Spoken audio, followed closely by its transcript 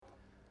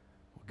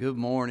Good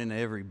morning,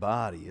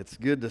 everybody. It's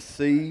good to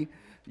see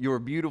your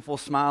beautiful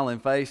smiling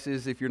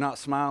faces. If you're not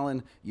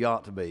smiling, you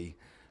ought to be.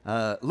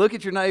 Look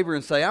at your neighbor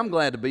and say, I'm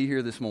glad to be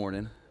here this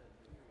morning.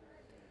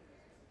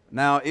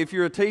 Now, if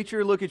you're a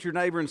teacher, look at your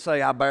neighbor and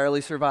say, I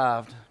barely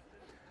survived.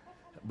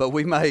 But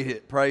we made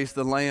it. Praise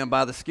the Lamb.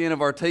 By the skin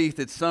of our teeth,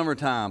 it's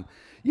summertime.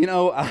 You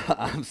know,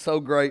 I'm so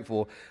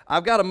grateful.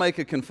 I've got to make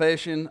a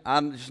confession. I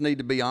just need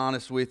to be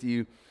honest with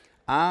you.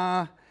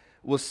 I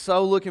was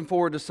so looking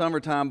forward to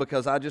summertime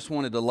because I just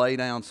wanted to lay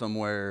down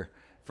somewhere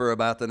for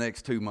about the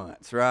next 2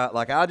 months, right?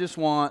 Like I just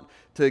want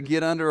to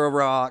get under a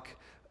rock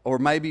or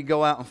maybe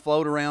go out and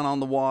float around on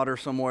the water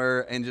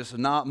somewhere and just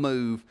not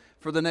move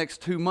for the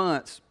next 2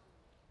 months.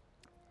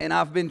 And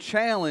I've been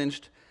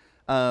challenged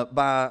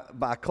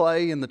by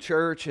Clay and the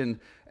church, and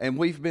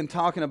we've been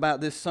talking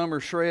about this summer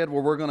shred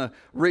where we're going to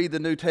read the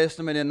New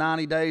Testament in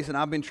 90 days, and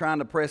I've been trying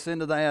to press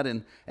into that,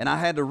 and I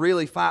had to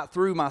really fight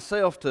through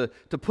myself to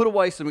put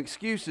away some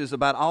excuses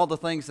about all the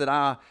things that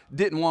I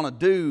didn't want to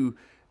do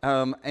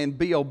and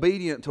be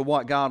obedient to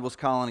what God was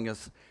calling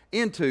us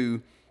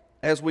into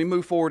as we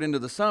move forward into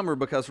the summer,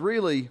 because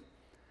really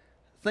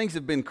things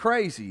have been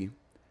crazy,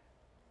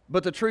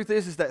 but the truth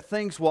is that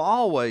things will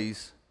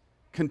always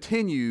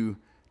continue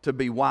to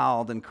be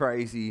wild and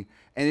crazy.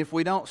 And if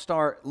we don't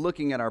start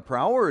looking at our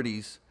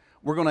priorities,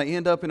 we're going to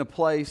end up in a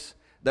place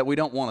that we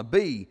don't want to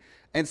be.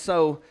 And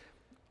so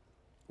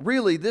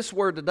really this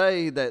word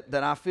today that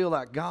I feel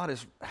like God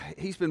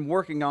He's been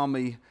working on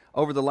me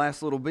over the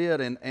last little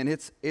bit, and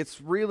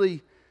it's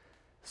really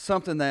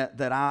something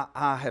that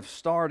I have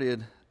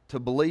started to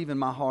believe in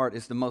my heart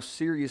is the most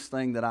serious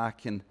thing that I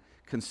can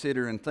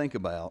consider and think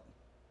about.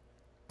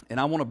 And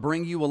I want to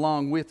bring you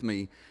along with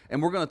me,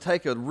 and we're going to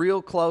take a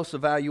real close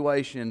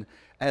evaluation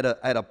at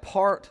a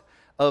part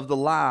of the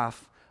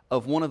life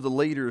of one of the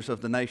leaders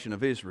of the nation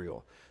of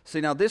Israel. See,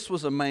 now this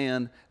was a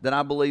man that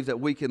I believe that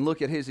we can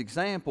look at his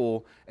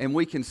example and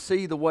we can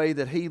see the way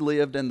that he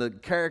lived and the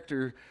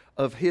character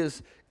of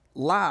his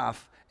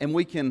life, and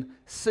we can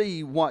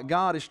see what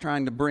God is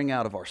trying to bring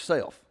out of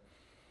ourselves.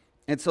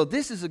 And so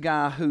this is a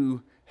guy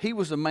who, he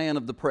was a man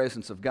of the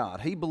presence of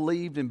God. He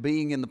believed in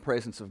being in the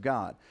presence of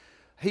God.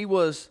 He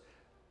was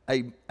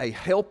a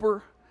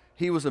helper.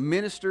 He was a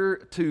minister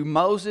to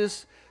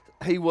Moses.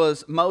 He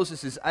was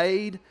Moses'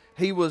 aide.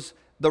 He was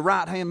the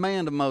right-hand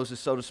man to Moses,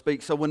 so to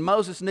speak. So when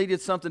Moses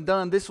needed something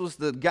done, this was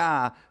the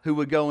guy who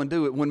would go and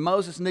do it. When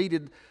Moses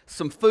needed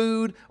some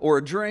food or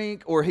a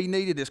drink or he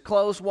needed his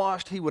clothes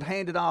washed, he would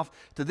hand it off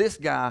to this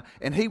guy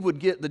and he would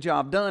get the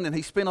job done. And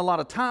he spent a lot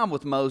of time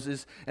with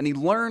Moses and he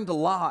learned a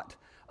lot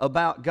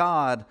about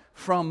God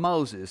from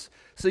Moses.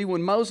 See,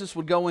 when Moses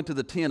would go into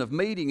the tent of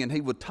meeting and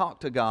he would talk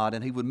to God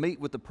and he would meet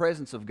with the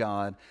presence of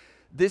God,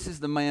 this is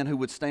the man who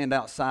would stand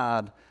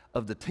outside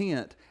of the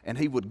tent and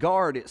he would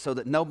guard it so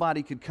that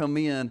nobody could come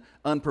in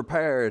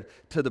unprepared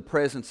to the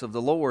presence of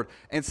the Lord.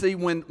 And see,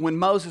 when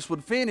Moses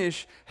would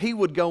finish, he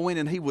would go in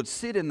and he would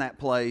sit in that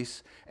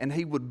place and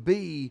he would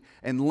be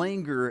and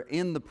linger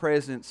in the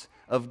presence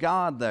of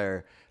God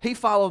there. He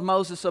followed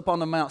Moses up on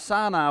the Mount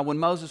Sinai when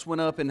Moses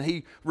went up and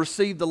he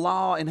received the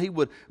law, and he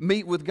would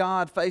meet with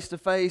God face to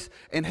face,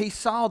 and he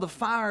saw the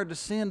fire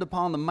descend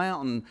upon the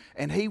mountain,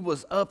 and he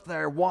was up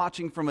there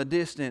watching from a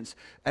distance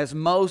as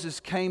Moses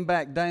came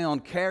back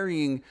down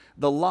carrying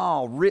the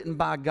law written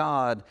by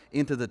God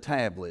into the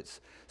tablets.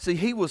 See,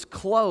 he was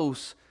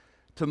close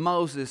to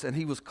Moses and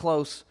he was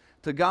close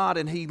to God,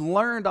 and he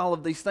learned all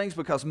of these things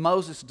because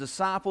Moses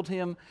discipled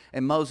him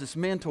and Moses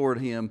mentored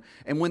him.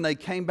 And when they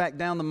came back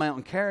down the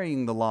mountain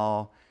carrying the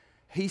law,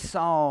 he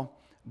saw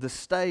the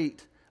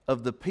state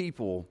of the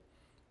people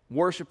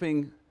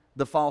worshiping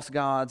the false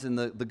gods and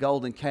the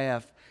golden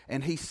calf,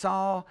 and he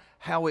saw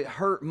how it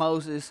hurt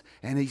Moses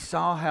and he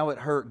saw how it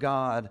hurt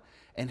God,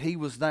 and he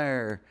was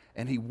there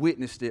and he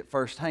witnessed it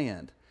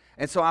firsthand.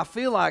 And so I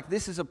feel like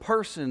this is a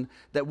person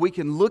that we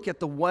can look at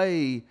the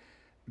way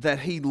that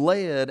he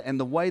led and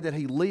the way that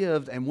he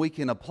lived, and we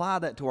can apply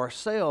that to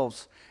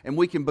ourselves, and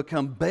we can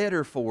become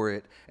better for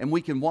it, and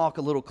we can walk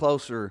a little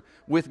closer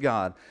with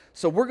God.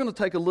 So we're going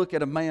to take a look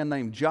at a man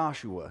named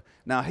Joshua.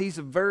 Now, he's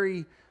a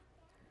very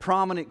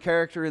prominent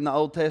character in the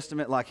Old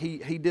Testament. Like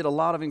he did a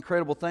lot of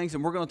incredible things,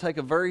 and we're going to take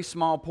a very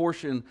small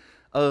portion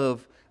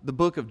of the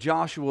book of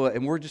Joshua,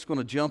 and we're just going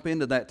to jump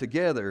into that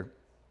together.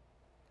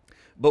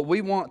 But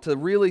we want to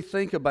really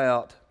think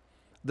about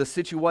the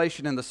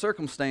situation and the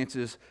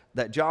circumstances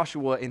that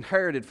Joshua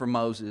inherited from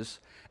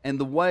Moses and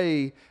the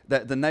way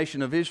that the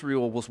nation of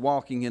Israel was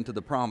walking into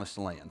the promised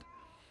land.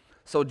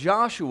 So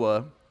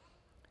Joshua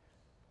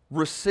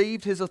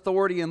received his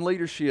authority and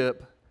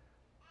leadership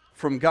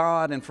from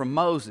God and from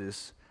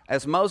Moses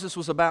as Moses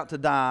was about to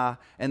die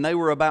and they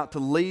were about to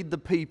lead the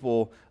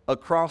people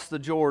across the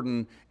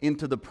Jordan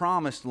into the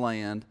promised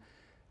land.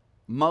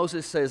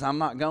 Moses says, I'm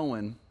not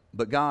going,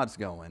 but God's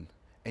going,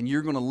 and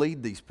you're going to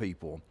lead these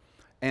people.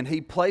 And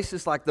he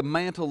places like the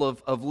mantle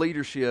of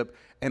leadership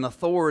and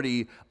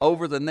authority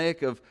over the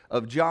neck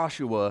of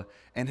Joshua,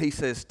 and he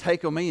says, take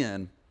them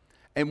in.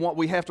 And what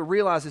we have to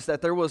realize is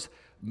that there was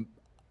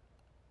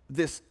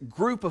this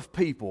group of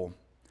people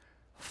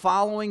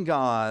following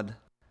God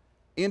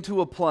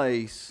into a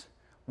place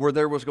where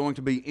there was going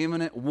to be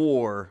imminent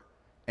war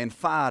and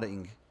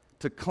fighting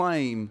to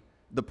claim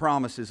the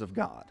promises of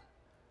God.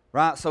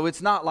 Right? So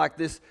it's not like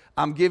this,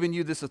 I'm giving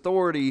you this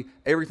authority,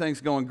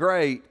 everything's going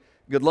great,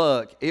 good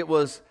luck. It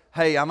was,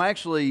 hey, I'm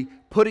actually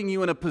putting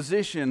you in a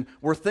position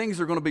where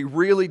things are going to be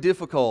really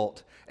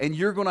difficult, and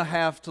you're going to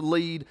have to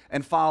lead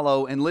and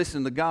follow and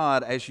listen to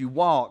God as you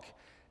walk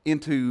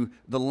into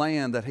the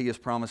land that He has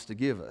promised to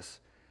give us.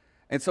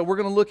 And so we're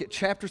going to look at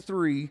chapter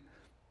 3,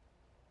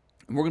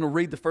 and we're going to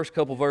read the first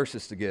couple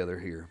verses together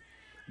here.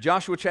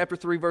 Joshua chapter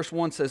 3, verse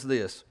 1 says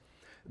this,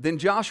 "Then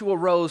Joshua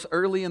rose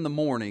early in the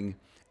morning,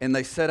 and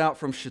they set out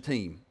from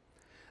Shittim.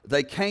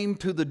 They came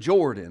to the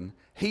Jordan,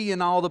 he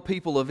and all the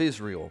people of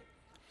Israel,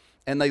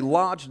 and they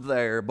lodged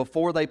there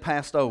before they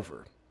passed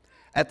over.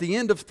 At the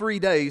end of 3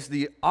 days,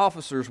 the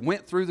officers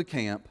went through the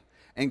camp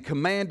and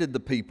commanded the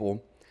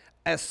people,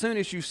 'As soon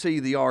as you see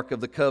the ark of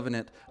the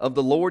covenant of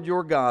the Lord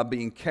your God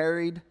being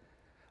carried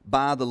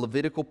by the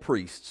Levitical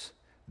priests,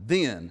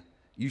 then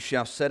you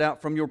shall set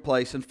out from your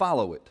place and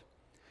follow it.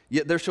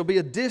 Yet there shall be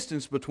a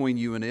distance between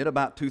you and it,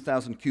 about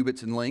 2,000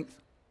 cubits in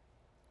length.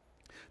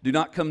 Do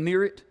not come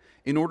near it,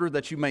 in order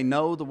that you may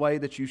know the way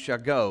that you shall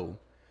go,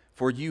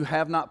 for you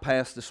have not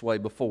passed this way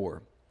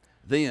before.'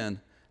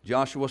 Then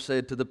Joshua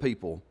said to the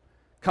people,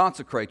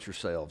 'Consecrate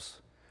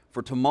yourselves,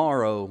 for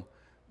tomorrow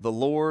the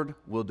Lord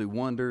will do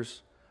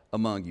wonders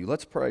among you.'"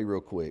 Let's pray real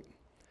quick.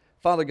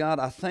 Father God,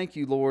 I thank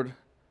you, Lord,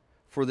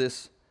 for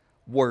this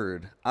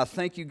word. I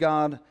thank you,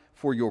 God,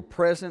 for your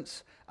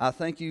presence. I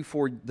thank you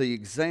for the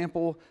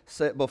example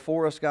set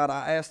before us, God.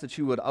 I ask that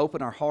you would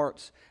open our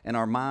hearts and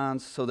our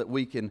minds so that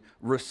we can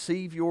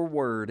receive your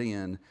word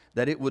in,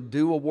 that it would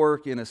do a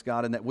work in us,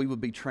 God, and that we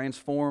would be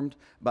transformed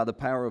by the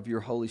power of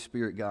your Holy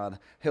Spirit, God.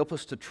 Help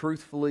us to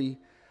truthfully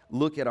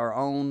look at our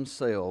own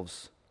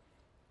selves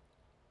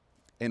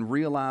and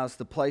realize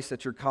the place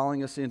that you're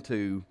calling us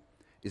into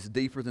is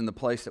deeper than the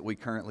place that we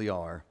currently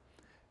are.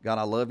 God,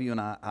 I love you,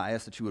 and I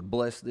ask that you would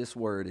bless this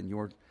word in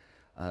your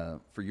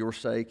for your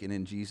sake and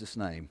in Jesus'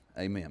 name.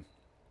 Amen.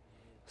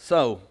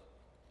 So,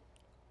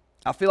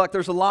 I feel like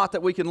there's a lot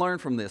that we can learn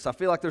from this. I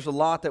feel like there's a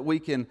lot that we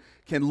can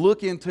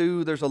look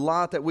into. There's a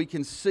lot that we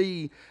can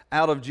see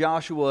out of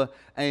Joshua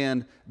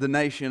and the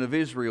nation of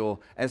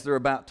Israel as they're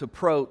about to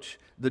approach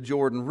the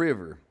Jordan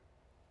River.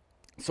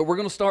 So we're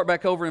going to start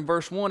back over in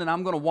verse 1, and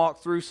I'm going to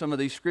walk through some of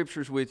these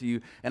scriptures with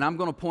you, and I'm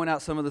going to point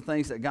out some of the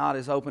things that God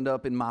has opened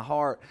up in my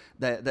heart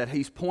that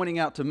He's pointing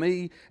out to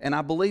me, and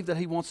I believe that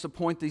He wants to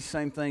point these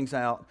same things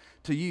out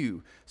to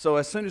you. So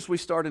as soon as we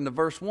start into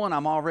verse 1,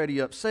 I'm already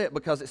upset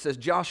because it says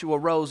Joshua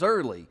rose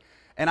early,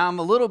 and I'm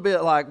a little bit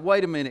like,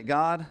 wait a minute,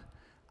 God,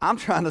 I'm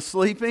trying to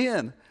sleep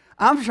in.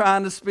 I'm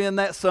trying to spend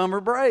that summer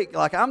break.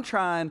 Like, I'm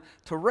trying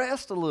to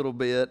rest a little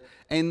bit,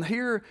 and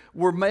here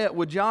we're met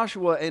with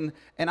Joshua, and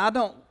I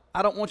don't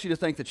want you to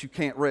think that you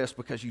can't rest,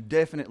 because you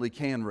definitely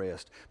can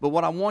rest. But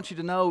what I want you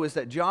to know is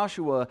that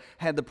Joshua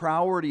had the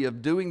priority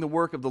of doing the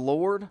work of the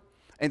Lord.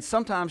 And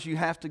sometimes you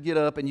have to get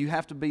up and you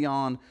have to be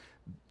on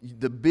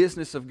the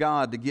business of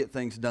God to get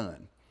things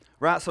done.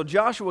 Right? So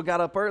Joshua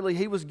got up early.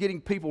 He was getting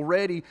people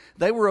ready.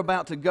 They were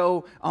about to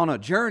go on a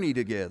journey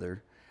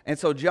together. And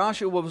so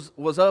Joshua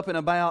was up and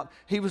about.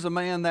 He was a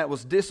man that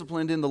was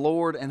disciplined in the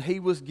Lord, and he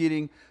was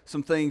getting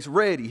some things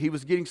ready. He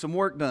was getting some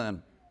work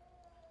done.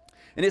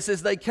 And it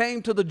says they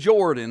came to the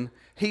Jordan,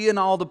 he and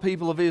all the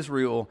people of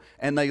Israel,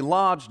 and they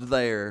lodged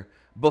there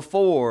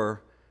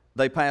before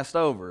they passed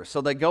over.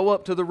 So they go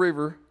up to the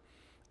river,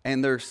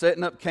 and they're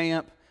setting up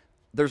camp.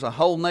 There's a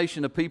whole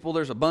nation of people.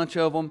 There's a bunch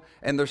of them,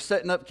 and they're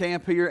setting up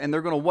camp here, and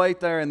they're going to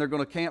wait there, and they're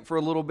going to camp for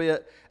a little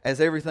bit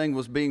as everything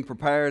was being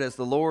prepared, as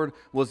the Lord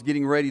was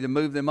getting ready to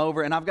move them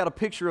over. And I've got a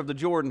picture of the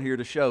Jordan here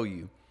to show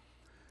you.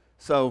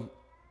 So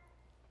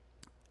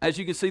as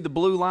you can see, the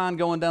blue line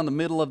going down the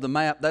middle of the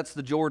map, that's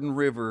the Jordan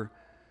River.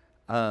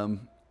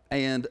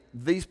 And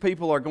these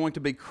people are going to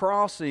be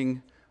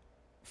crossing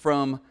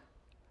from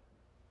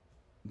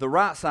the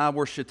right side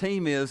where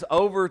Shittim is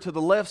over to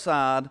the left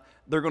side.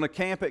 They're going to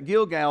camp at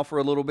Gilgal for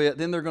a little bit.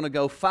 Then they're going to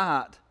go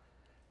fight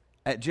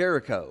at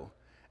Jericho.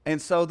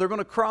 And so they're going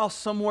to cross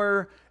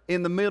somewhere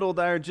in the middle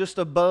there, just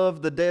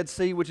above the Dead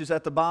Sea, which is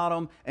at the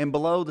bottom, and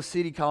below the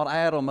city called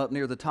Adam up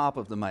near the top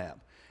of the map.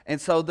 And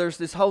so there's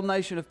this whole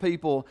nation of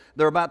people.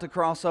 They're about to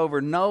cross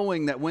over,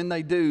 knowing that when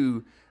they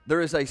do,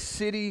 there is a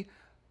city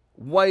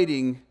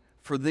waiting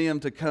for them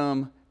to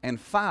come and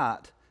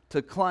fight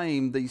to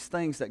claim these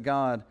things that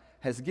God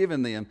has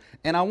given them.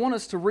 And I want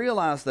us to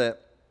realize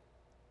that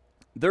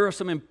there are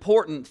some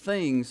important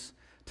things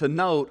to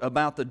note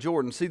about the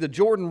Jordan. See, the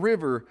Jordan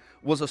River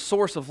was a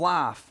source of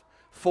life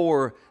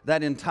for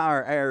that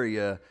entire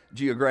area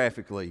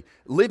geographically.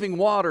 Living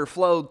water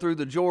flowed through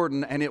the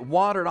Jordan, and it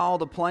watered all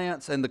the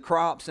plants and the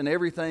crops and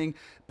everything.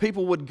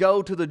 People would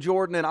go to the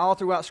Jordan, and all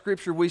throughout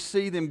Scripture we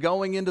see them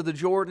going into the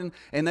Jordan,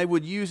 and they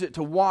would use it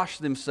to wash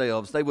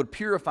themselves. They would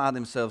purify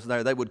themselves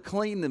there. They would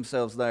clean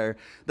themselves there.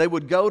 They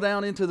would go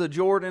down into the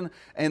Jordan,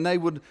 and they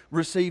would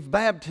receive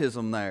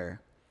baptism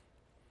there.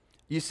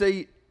 You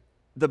see,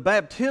 the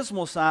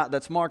baptismal site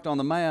that's marked on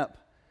the map,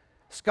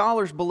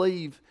 scholars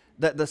believe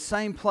that the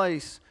same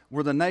place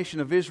where the nation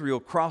of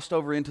Israel crossed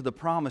over into the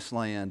promised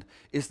land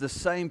is the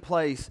same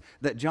place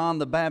that John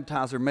the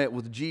Baptizer met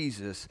with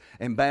Jesus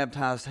and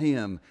baptized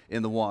him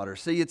in the water.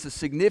 See, it's a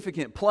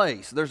significant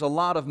place. There's a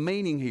lot of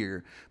meaning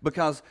here,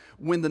 because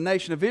when the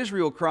nation of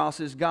Israel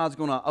crosses, God's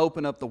going to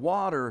open up the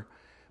water,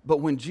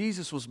 but when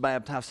Jesus was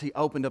baptized, he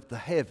opened up the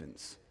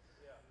heavens,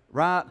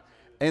 right?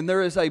 And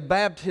there is a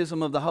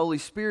baptism of the Holy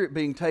Spirit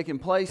being taken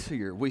place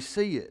here. We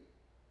see it.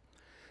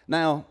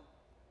 Now,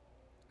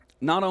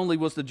 not only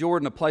was the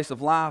Jordan a place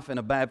of life and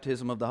a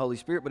baptism of the Holy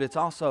Spirit, but it's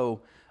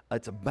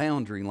a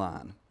boundary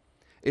line.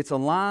 It's a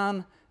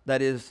line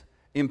that is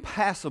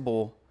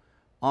impassable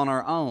on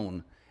our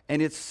own,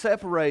 and it's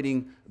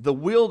separating the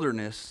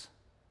wilderness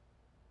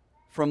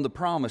from the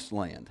promised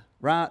land,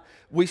 right?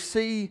 We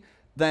see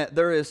that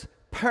there is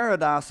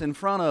paradise in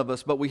front of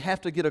us, but we have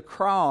to get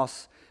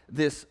across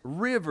this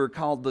river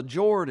called the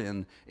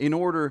Jordan in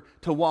order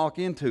to walk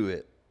into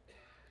it.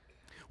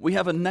 We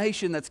have a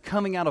nation that's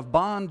coming out of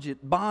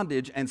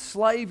bondage and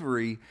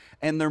slavery,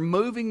 and they're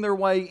moving their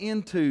way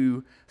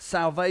into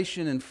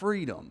salvation and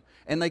freedom.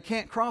 And they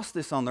can't cross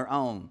this on their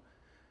own.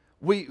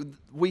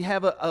 We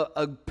have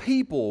a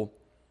people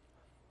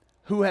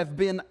who have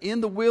been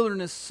in the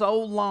wilderness so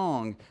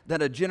long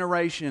that a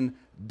generation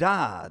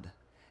died,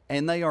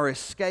 and they are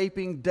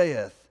escaping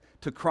death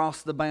to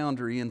cross the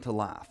boundary into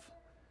life.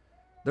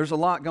 There's a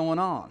lot going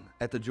on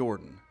at the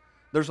Jordan.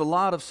 There's a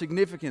lot of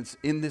significance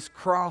in this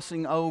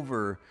crossing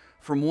over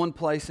from one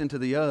place into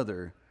the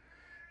other.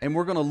 And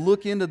we're going to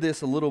look into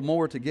this a little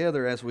more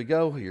together as we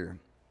go here.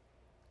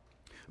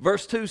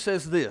 Verse 2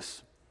 says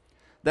this,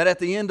 that at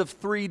the end of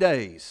 3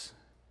 days,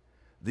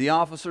 the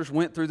officers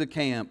went through the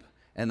camp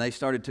and they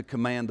started to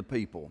command the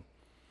people.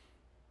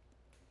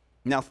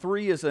 Now,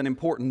 3 is an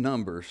important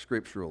number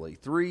scripturally.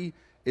 3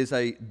 is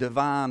a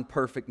divine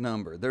perfect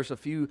number. There's a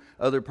few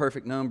other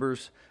perfect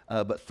numbers,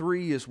 but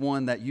 3 is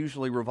one that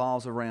usually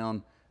revolves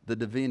around the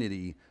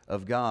divinity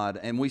of God.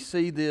 And we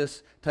see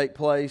this take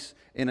place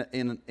in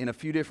a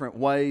few different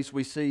ways.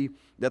 We see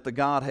that the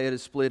Godhead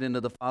is split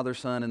into the Father,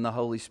 Son, and the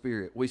Holy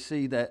Spirit. We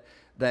see that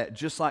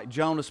just like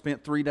Jonah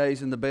spent 3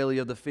 days in the belly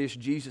of the fish,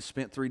 Jesus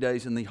spent 3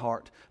 days in the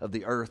heart of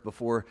the earth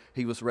before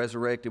he was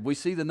resurrected. We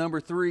see the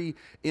number 3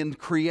 in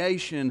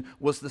creation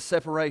was the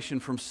separation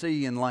from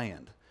sea and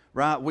land.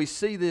 Right? We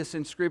see this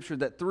in Scripture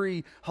that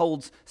 3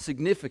 holds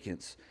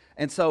significance.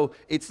 And so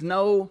it's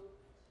no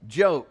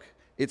joke,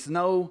 it's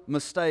no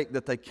mistake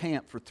that they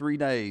camp for 3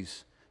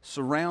 days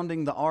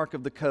surrounding the Ark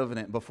of the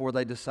Covenant before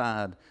they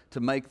decide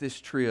to make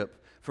this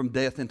trip from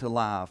death into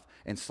life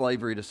and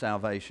slavery to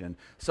salvation.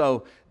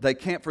 So they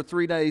camp for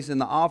 3 days,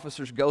 and the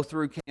officers go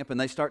through camp and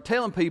they start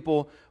telling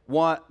people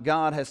what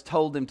God has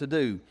told them to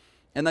do.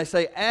 And they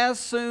say,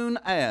 as soon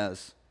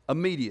as...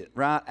 immediate,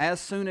 right?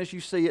 As soon as you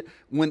see it,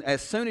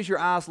 as soon as your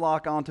eyes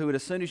lock onto it,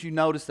 as soon as you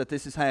notice that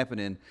this is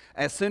happening,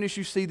 as soon as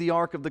you see the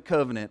Ark of the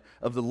Covenant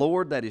of the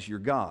Lord, that is your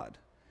God,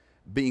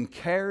 being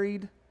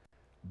carried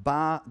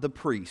by the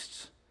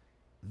priests,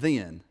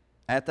 then,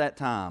 at that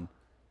time,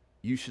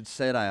 you should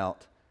set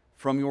out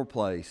from your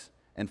place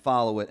and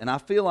follow it. And I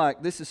feel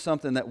like this is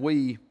something that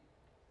we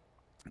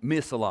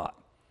miss a lot.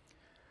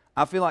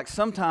 I feel like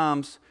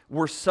sometimes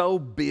we're so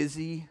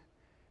busy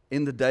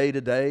in the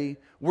day-to-day.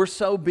 We're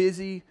so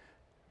busy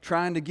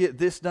trying to get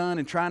this done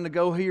and trying to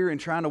go here and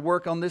trying to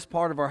work on this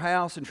part of our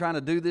house and trying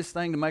to do this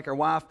thing to make our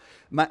wife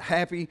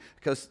happy,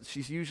 because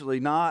she's usually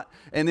not.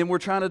 And then we're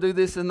trying to do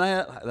this and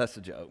that. That's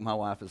a joke. My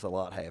wife is a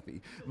lot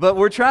happy. But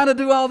we're trying to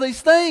do all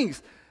these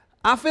things.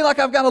 I feel like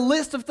I've got a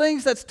list of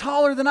things that's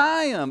taller than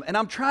I am, and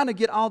I'm trying to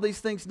get all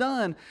these things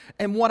done.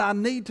 And what I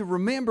need to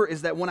remember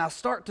is that when I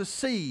start to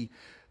see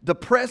the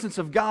presence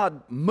of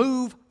God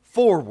move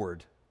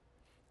forward,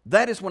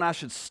 that is when I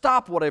should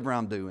stop whatever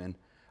I'm doing.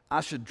 I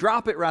should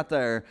drop it right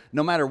there,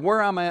 no matter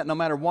where I'm at, no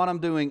matter what I'm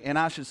doing, and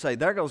I should say,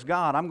 there goes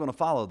God, I'm going to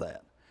follow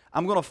that.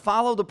 I'm going to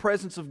follow the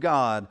presence of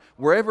God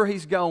wherever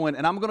He's going,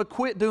 and I'm going to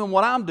quit doing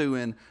what I'm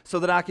doing so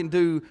that I can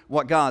do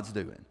what God's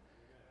doing.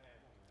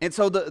 And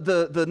so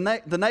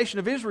the nation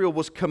of Israel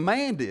was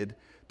commanded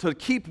to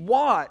keep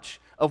watch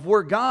of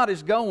where God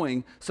is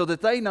going so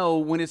that they know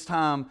when it's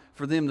time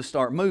for them to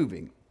start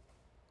moving.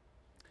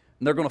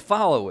 And they're going to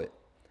follow it.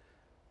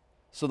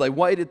 So they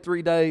waited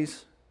 3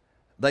 days.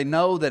 They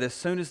know that as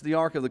soon as the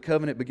Ark of the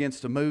Covenant begins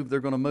to move, they're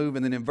going to move.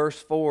 And then in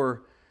verse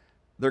 4,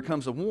 there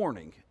comes a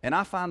warning. And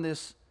I find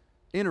this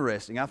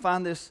interesting. I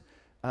find this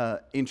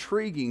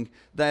intriguing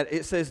that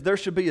it says there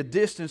should be a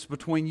distance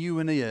between you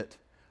and it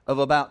of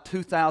about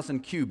 2,000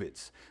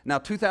 cubits. Now,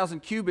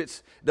 2,000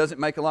 cubits doesn't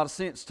make a lot of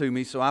sense to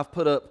me, so I've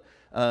put up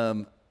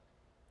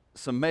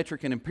some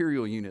metric and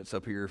imperial units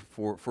up here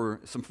for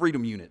some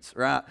freedom units,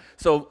 right?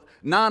 So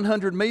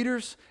 900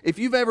 meters, if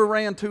you've ever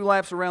ran 2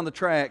 laps around the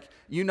track,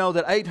 you know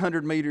that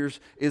 800 meters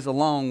is a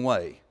long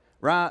way,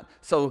 right?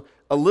 So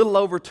a little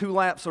over 2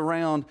 laps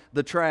around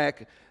the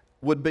track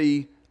would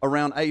be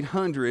around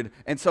 800.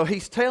 And so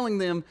he's telling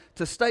them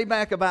to stay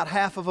back about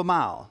half of a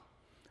mile.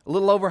 A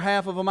little over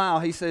half of a mile.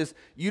 He says,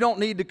 you don't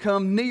need to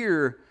come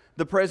near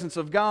the presence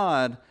of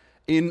God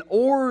in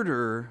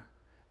order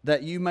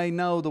that you may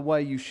know the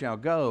way you shall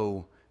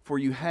go, for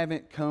you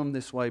haven't come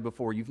this way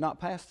before. You've not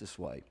passed this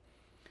way.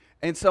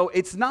 And so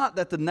it's not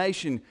that the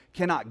nation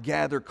cannot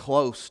gather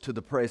close to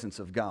the presence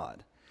of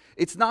God.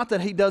 It's not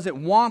that he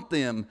doesn't want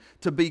them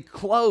to be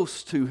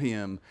close to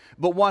him,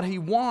 but what he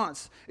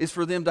wants is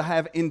for them to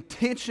have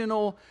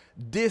intentional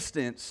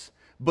distance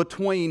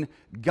between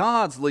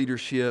God's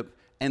leadership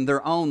and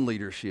their own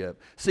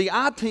leadership. See,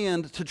 I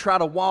tend to try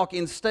to walk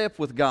in step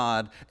with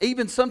God,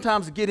 even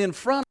sometimes get in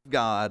front of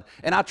God,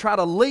 and I try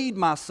to lead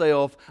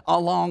myself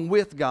along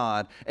with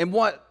God. And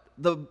what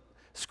the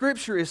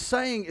Scripture is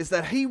saying is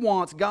that he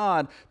wants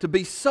God to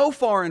be so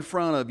far in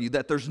front of you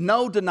that there's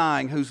no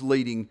denying who's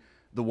leading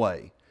the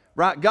way.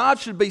 Right? God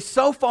should be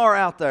so far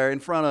out there in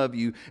front of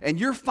you, and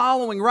you're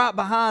following right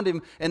behind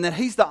him, and that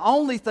he's the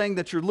only thing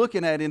that you're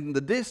looking at in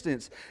the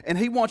distance, and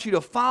he wants you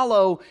to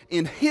follow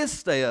in his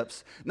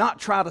steps, not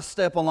try to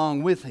step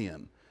along with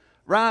him.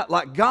 Right?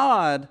 Like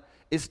God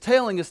is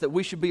telling us that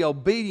we should be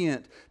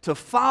obedient to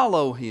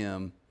follow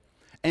him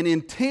and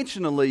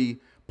intentionally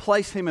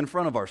place him in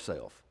front of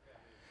ourselves.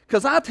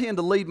 Because I tend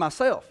to lead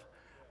myself.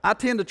 I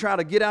tend to try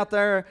to get out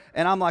there,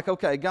 and I'm like,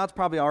 okay, God's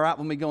probably all right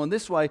with me going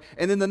this way.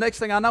 And then the next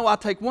thing I know, I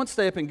take one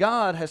step, and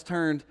God has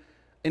turned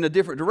in a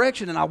different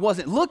direction, and I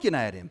wasn't looking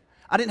at him.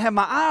 I didn't have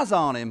my eyes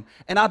on him,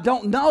 and I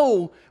don't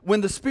know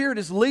when the Spirit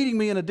is leading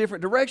me in a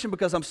different direction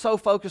because I'm so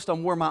focused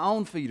on where my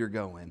own feet are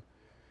going.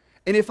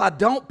 And if I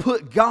don't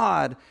put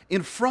God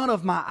in front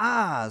of my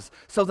eyes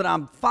so that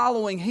I'm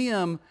following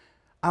him,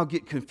 I'll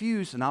get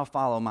confused, and I'll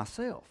follow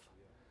myself.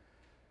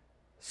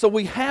 So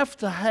we have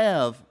to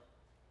have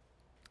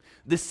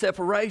this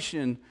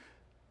separation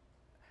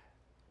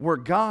where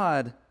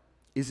God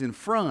is in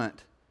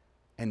front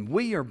and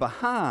we are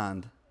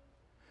behind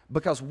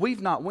because we've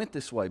not went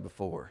this way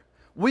before.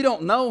 We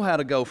don't know how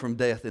to go from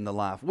death into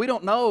life. We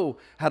don't know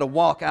how to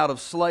walk out of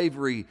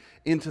slavery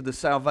into the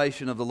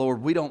salvation of the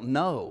Lord. We don't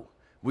know.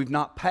 We've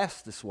not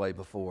passed this way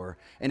before.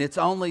 And it's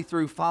only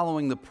through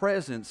following the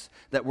presence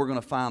that we're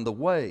going to find the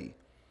way.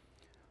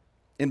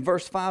 In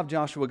verse 5,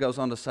 Joshua goes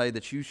on to say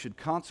that you should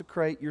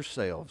consecrate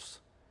yourselves,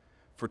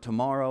 for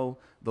tomorrow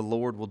the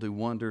Lord will do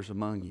wonders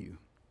among you.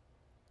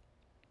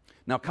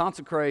 Now,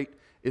 consecrate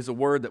is a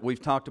word that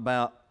we've talked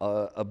about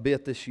a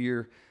bit this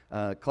year.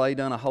 Clay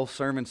done a whole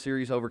sermon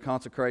series over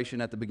consecration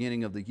at the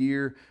beginning of the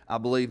year. I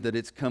believe that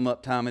it's come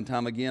up time and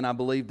time again. I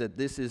believe that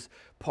this is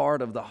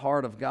part of the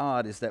heart of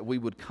God, is that we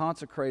would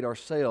consecrate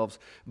ourselves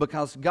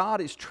because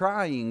God is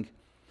trying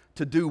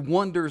to do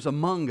wonders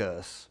among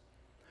us.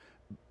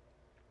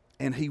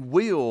 And he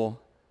will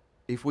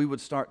if we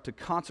would start to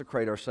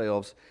consecrate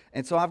ourselves.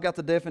 And so I've got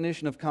the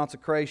definition of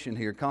consecration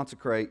here.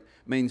 Consecrate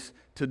means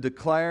to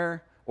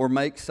declare or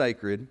make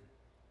sacred,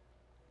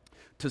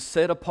 to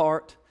set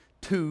apart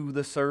to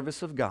the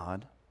service of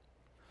God,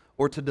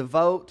 or to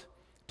devote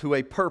to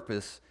a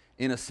purpose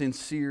in a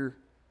sincere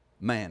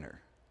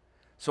manner.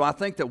 So I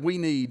think that we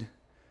need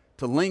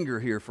to linger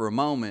here for a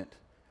moment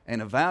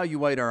and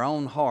evaluate our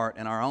own heart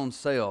and our own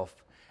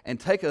self and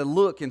take a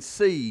look and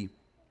see,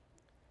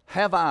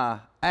 have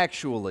I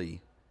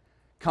actually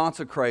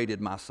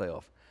consecrated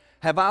myself?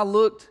 Have I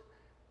looked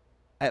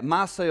at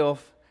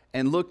myself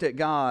and looked at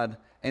God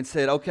and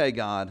said, okay,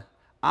 God,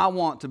 I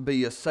want to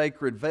be a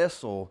sacred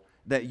vessel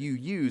that you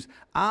use.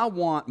 I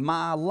want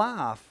my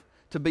life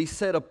to be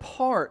set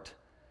apart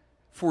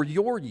for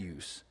your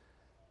use.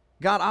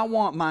 God, I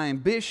want my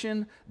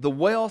ambition, the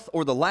wealth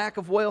or the lack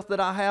of wealth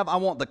that I have. I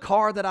want the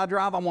car that I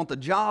drive. I want the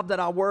job that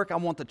I work. I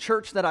want the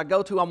church that I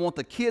go to. I want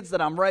the kids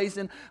that I'm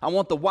raising. I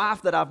want the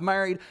wife that I've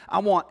married. I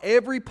want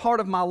every part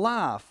of my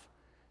life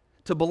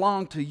to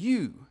belong to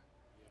you.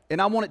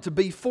 And I want it to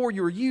be for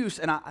your use,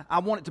 and I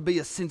want it to be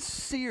a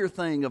sincere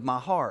thing of my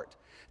heart,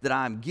 that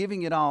I'm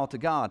giving it all to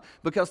God.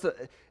 Because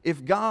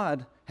if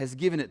God has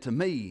given it to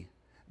me,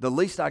 the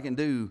least I can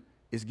do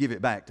is give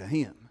it back to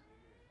him.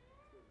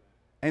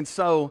 And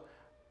so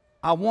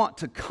I want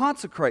to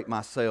consecrate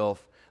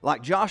myself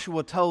like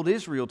Joshua told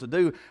Israel to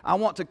do. I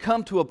want to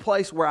come to a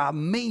place where I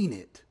mean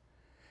it,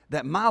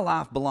 that my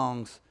life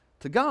belongs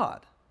to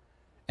God.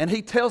 And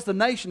he tells the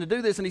nation to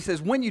do this, and he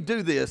says, when you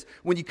do this,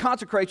 when you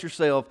consecrate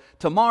yourself,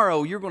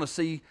 tomorrow you're going to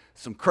see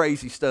some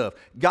crazy stuff.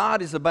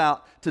 God is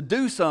about to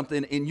do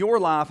something in your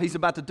life. He's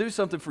about to do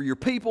something for your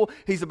people.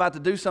 He's about to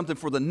do something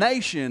for the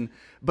nation,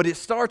 but it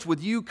starts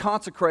with you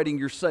consecrating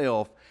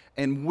yourself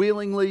and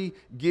willingly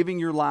giving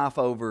your life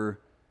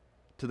over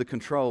to the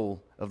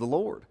control of the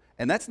Lord.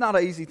 And that's not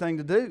an easy thing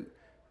to do,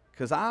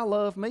 because I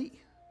love me,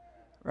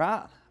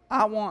 right?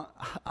 I want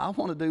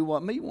to do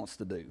what me wants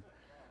to do.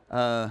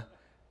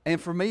 And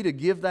for me to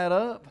give that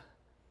up,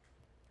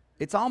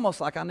 it's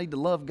almost like I need to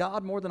love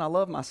God more than I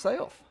love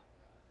myself.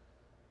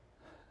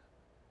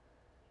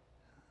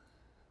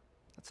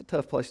 That's a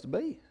tough place to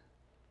be.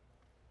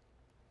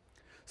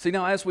 See,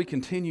 now as we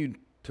continue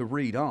to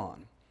read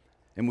on,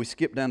 and we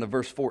skip down to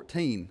verse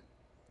 14,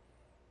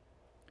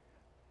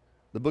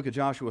 the book of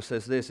Joshua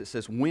says this. It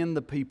says, when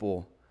the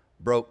people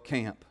broke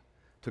camp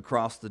to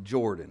cross the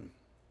Jordan,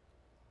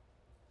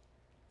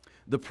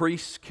 the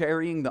priests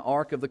carrying the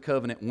Ark of the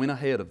Covenant went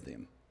ahead of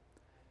them.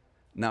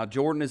 Now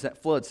Jordan is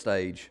at flood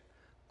stage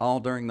all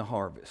during the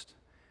harvest.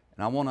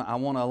 And I want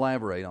to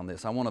elaborate on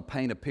this. I want to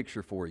paint a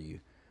picture for you.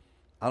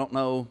 I don't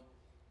know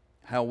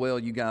how well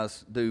you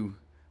guys do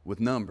with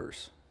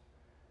numbers.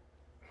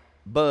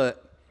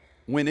 But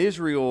when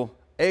Israel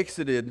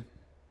exited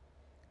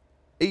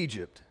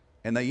Egypt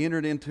and they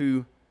entered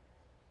into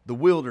the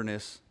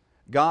wilderness,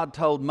 God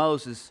told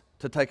Moses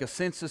to take a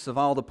census of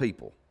all the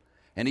people.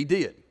 And he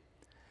did.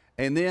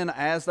 And then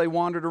as they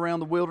wandered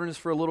around the wilderness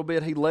for a little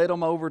bit, he led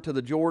them over to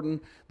the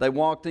Jordan. They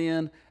walked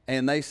in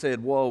and they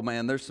said, whoa,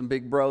 man, there's some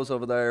big bros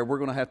over there. We're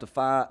going to have to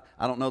fight.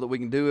 I don't know that we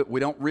can do it. We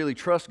don't really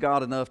trust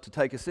God enough to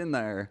take us in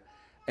there.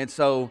 And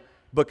so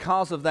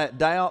because of that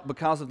doubt,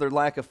 because of their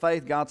lack of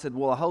faith, God said,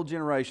 well, a whole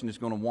generation is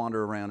going to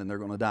wander around and they're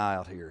going to die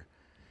out here.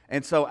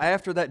 And so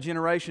after that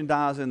generation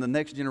dies and the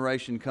next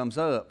generation comes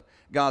up,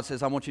 God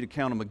says, I want you to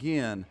count them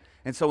again.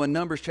 And so in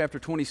Numbers chapter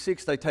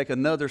 26, they take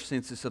another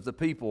census of the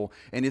people,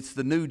 and it's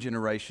the new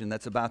generation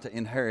that's about to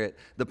inherit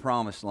the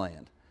promised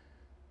land.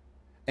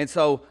 And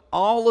so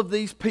all of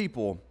these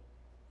people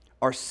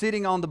are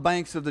sitting on the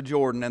banks of the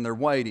Jordan, and they're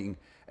waiting.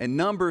 And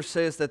Numbers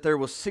says that there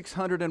was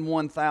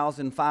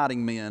 601,000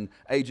 fighting men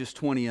ages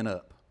 20 and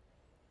up.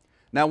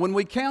 Now when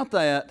we count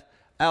that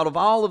out of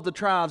all of the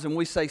tribes and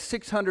we say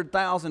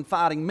 600,000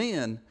 fighting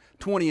men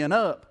 20 and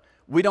up,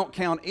 we don't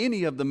count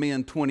any of the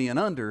men 20 and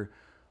under,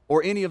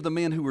 or any of the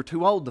men who were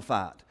too old to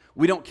fight.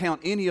 We don't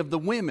count any of the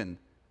women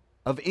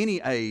of any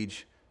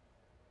age,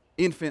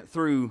 infant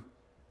through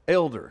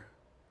elder.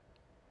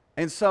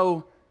 And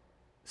so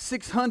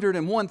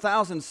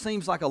 601,000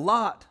 seems like a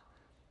lot,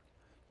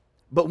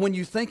 but when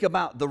you think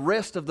about the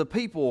rest of the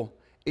people,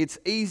 it's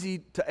easy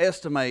to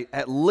estimate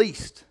at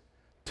least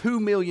 2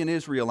 million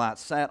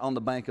Israelites sat on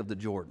the bank of the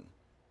Jordan.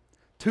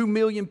 2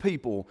 million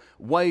people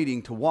waiting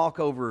to walk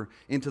over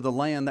into the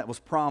land that was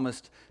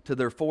promised to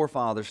their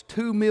forefathers.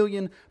 2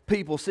 million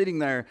people sitting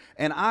there,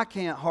 and I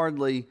can't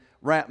hardly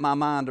wrap my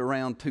mind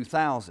around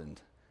 2,000,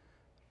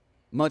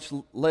 much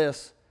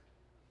less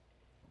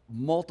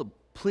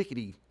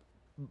multiplicity,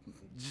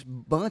 just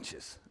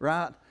bunches,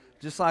 right?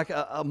 Just like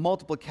a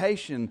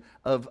multiplication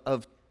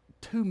of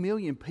 2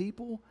 million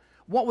people.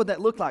 What would that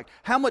look like?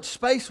 How much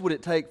space would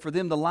it take for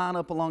them to line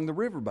up along the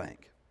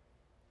riverbank?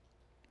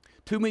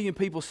 2 million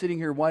people sitting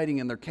here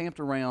waiting, and they're camped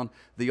around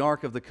the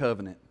Ark of the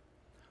Covenant.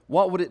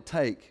 What would it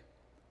take?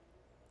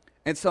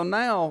 And so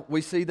now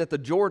we see that the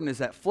Jordan is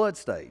at flood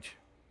stage.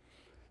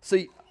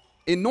 See,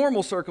 in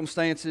normal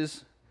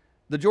circumstances,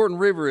 the Jordan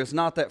River is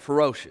not that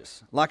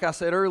ferocious. Like I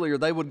said earlier,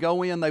 they would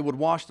go in, they would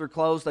wash their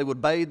clothes, they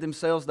would bathe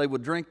themselves, they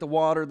would drink the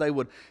water, they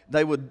would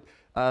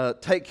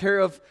take care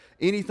of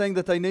anything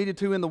that they needed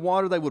to in the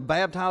water. They would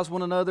baptize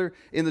one another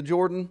in the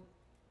Jordan.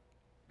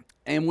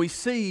 And we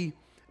see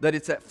that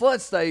it's at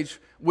flood stage,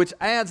 which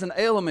adds an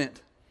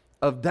element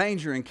of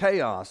danger and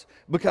chaos.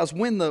 Because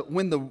when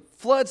the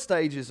flood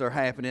stages are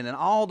happening and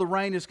all the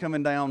rain is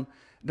coming down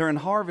during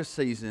harvest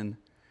season,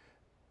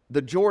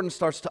 the Jordan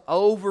starts to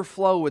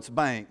overflow its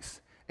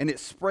banks and it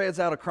spreads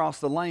out across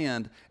the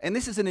land. And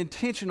this is an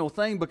intentional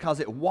thing because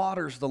it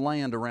waters the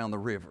land around the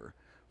river.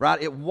 Right?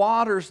 It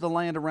waters the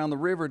land around the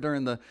river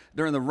during the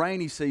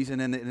rainy season,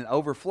 and it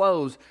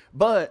overflows.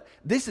 But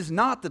this is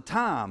not the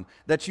time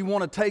that you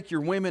want to take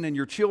your women and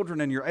your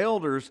children and your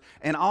elders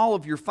and all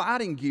of your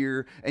fighting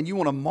gear and you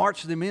want to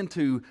march them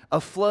into a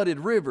flooded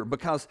river,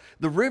 because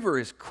the river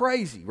is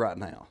crazy right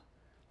now.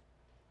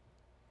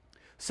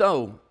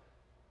 So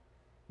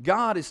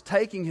God is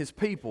taking his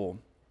people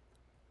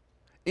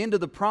into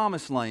the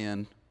promised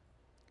land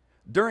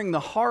during the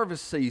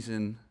harvest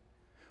season,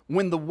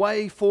 when the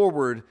way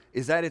forward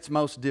is at its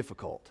most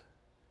difficult.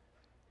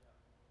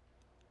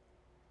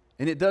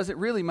 And it doesn't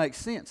really make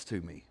sense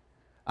to me.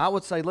 I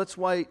would say let's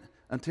wait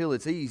until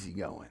it's easy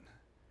going.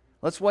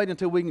 Let's wait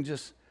until we can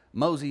just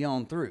mosey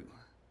on through.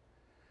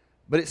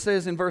 But it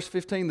says in verse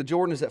 15, the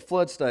Jordan is at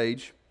flood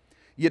stage,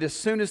 yet as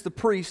soon as the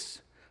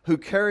priests who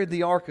carried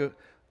the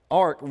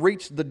ark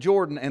reached the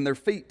Jordan and their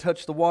feet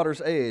touched the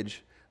water's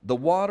edge, the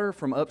water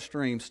from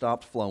upstream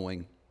stopped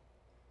flowing,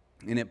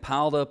 and it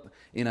piled up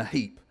in a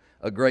heap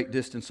a great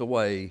distance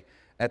away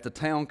at the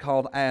town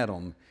called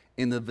Adam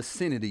in the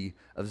vicinity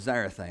of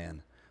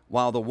Zarethan,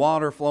 while the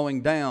water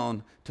flowing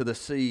down to the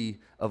sea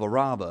of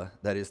Arabah,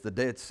 that is the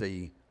Dead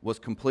Sea, was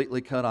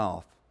completely cut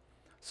off.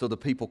 So the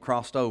people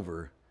crossed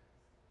over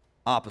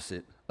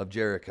opposite of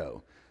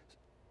Jericho.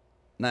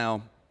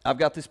 Now, I've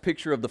got this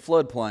picture of the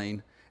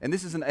floodplain, and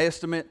this is an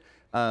estimate.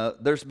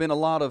 There's been a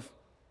lot of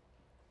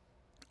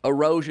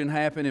erosion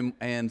happening,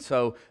 and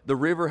so the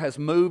river has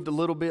moved a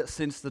little bit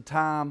since the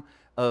time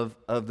of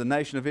the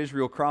nation of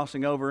Israel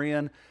crossing over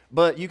in.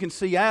 But you can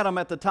see Adam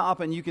at the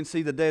top and you can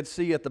see the Dead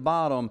Sea at the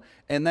bottom,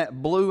 and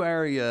that blue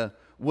area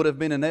would have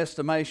been an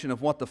estimation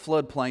of what the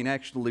floodplain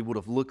actually would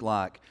have looked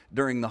like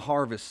during the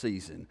harvest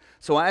season.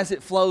 So as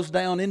it flows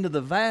down into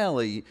the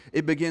valley,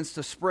 it begins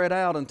to spread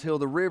out until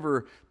the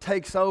river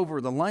takes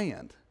over the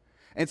land.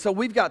 And so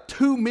we've got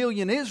 2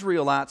 million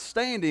Israelites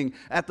standing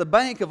at the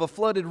bank of a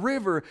flooded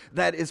river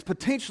that is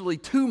potentially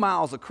 2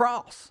 miles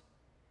across.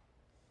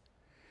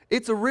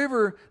 It's a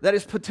river that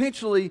is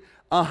potentially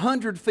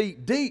 100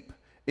 feet deep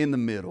in the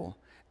middle.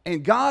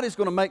 And God is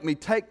going to make me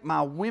take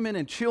my women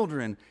and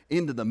children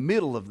into the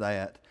middle of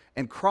that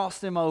and cross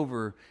them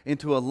over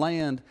into a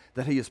land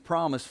that He has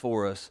promised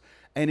for us.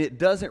 And it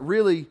doesn't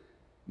really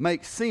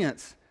make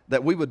sense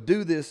that we would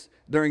do this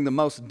during the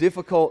most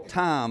difficult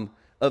time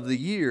of the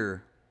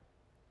year.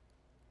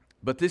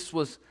 But this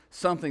was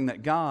something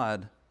that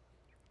God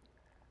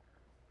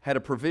had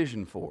a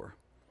provision for.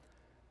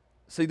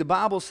 See, the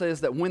Bible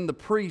says that when the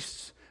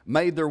priests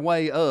made their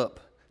way up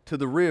to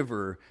the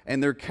river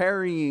and they're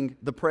carrying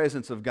the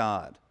presence of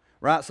God,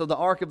 right? So the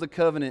Ark of the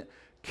Covenant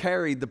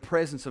carried the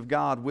presence of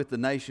God with the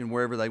nation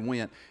wherever they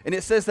went. And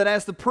it says that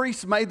as the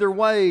priests made their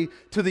way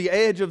to the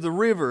edge of the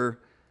river,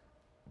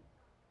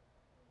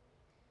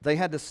 they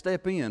had to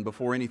step in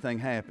before anything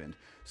happened.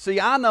 See,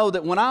 I know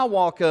that when I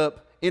walk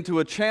up into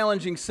a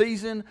challenging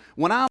season,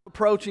 when I'm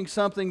approaching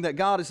something that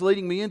God is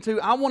leading me into,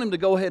 I want Him to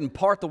go ahead and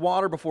part the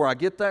water before I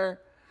get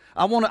there.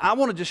 I want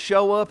to just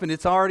show up and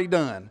it's already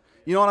done.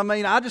 You know what I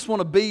mean? I just want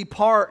to be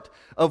part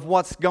of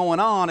what's going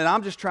on, and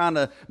I'm just trying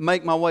to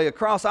make my way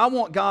across. I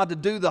want God to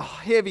do the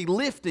heavy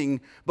lifting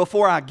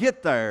before I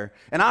get there,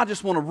 and I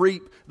just want to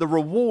reap the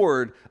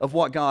reward of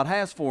what God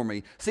has for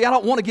me. See, I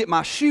don't want to get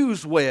my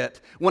shoes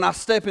wet when I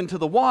step into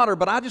the water,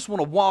 but I just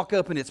want to walk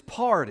up and it's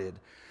parted.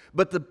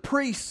 But the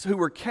priests who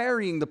were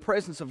carrying the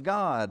presence of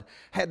God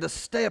had to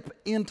step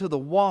into the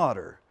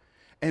water,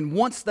 and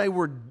once they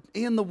were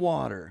in the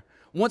water,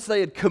 once they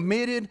had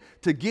committed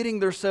to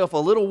getting themselves a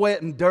little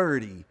wet and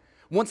dirty,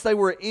 once they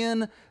were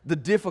in the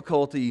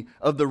difficulty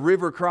of the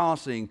river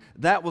crossing,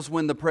 that was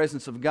when the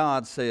presence of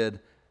God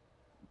said,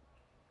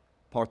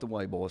 part the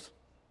way, boys.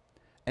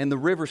 And the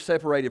river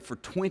separated for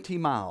 20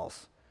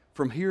 miles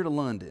from here to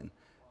London.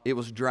 It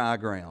was dry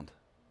ground,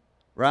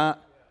 right?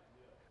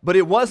 But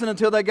it wasn't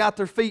until they got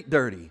their feet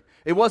dirty.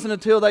 It wasn't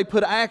until they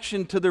put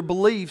action to their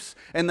beliefs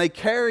and they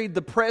carried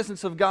the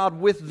presence of God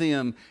with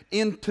them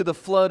into the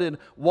flooded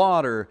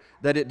water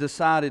that it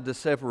decided to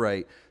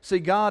separate. See,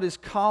 God is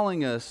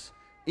calling us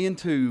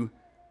into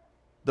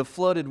the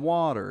flooded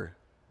water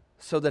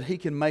so that He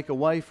can make a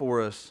way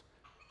for us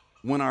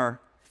when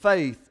our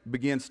faith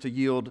begins to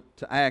yield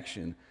to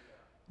action.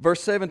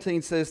 Verse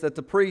 17 says that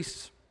the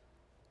priests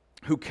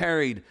who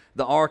carried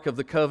the Ark of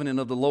the Covenant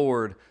of the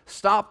Lord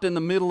stopped in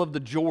the middle of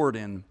the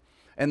Jordan,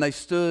 and they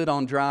stood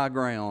on dry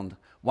ground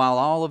while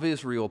all of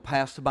Israel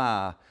passed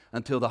by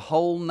until the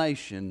whole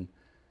nation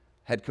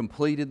had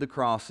completed the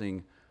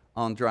crossing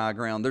on dry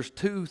ground. There's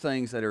two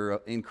things that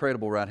are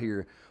incredible right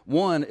here.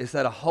 One is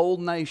that a whole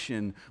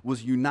nation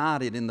was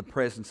united in the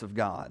presence of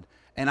God.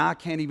 And I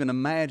can't even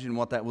imagine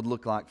what that would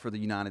look like for the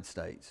United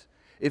States.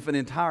 If an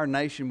entire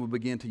nation would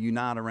begin to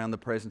unite around the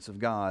presence of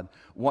God,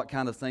 what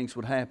kind of things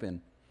would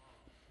happen?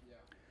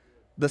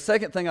 The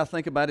second thing I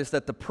think about is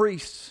that the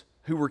priests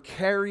who were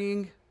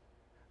carrying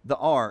the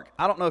ark,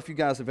 I don't know if you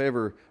guys have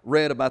ever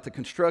read about the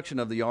construction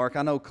of the ark.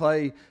 I know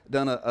Clay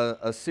done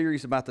a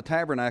series about the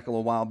tabernacle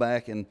a while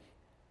back, and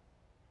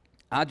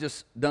I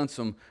just done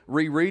some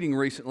rereading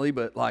recently,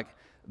 but like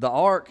the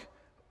ark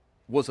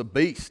was a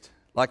beast.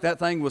 Like that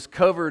thing was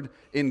covered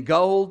in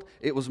gold.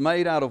 It was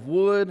made out of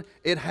wood.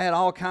 It had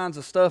all kinds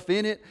of stuff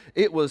in it.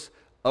 It was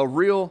a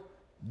real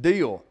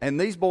deal. And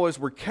these boys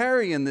were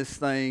carrying this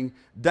thing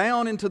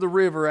down into the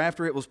river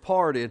after it was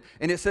parted.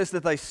 And it says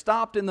that they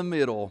stopped in the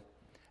middle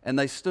and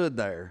they stood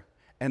there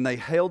and they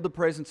held the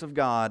presence of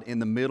God in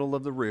the middle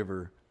of the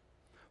river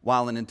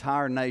while an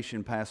entire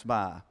nation passed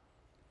by.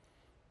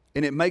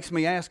 And it makes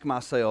me ask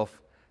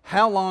myself,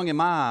 how long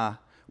am I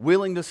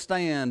willing to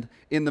stand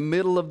in the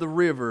middle of the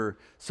river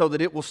so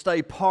that it will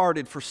stay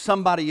parted for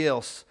somebody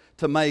else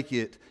to make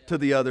it to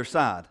the other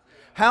side?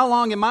 How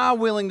long am I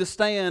willing to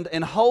stand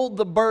and hold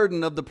the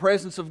burden of the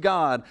presence of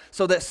God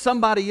so that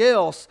somebody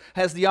else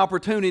has the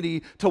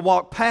opportunity to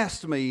walk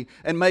past me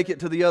and make it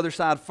to the other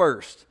side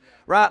first?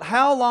 Right?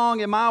 How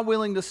long am I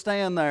willing to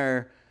stand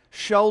there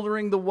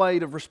shouldering the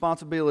weight of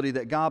responsibility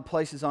that God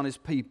places on His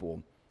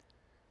people?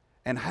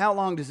 And how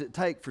long does it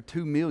take for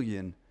 2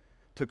 million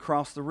to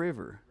cross the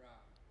river?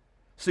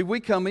 See, we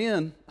come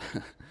in,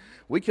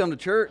 we come to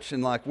church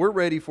and like we're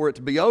ready for it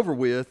to be over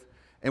with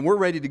and we're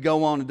ready to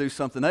go on and do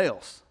something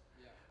else.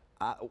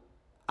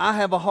 I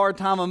have a hard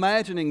time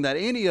imagining that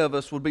any of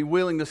us would be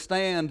willing to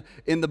stand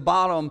in the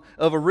bottom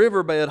of a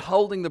riverbed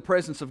holding the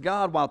presence of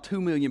God while 2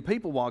 million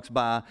people walks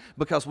by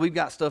because we've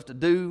got stuff to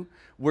do,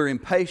 we're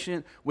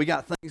impatient, we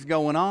got things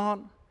going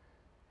on.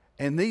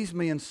 And these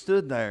men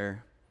stood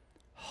there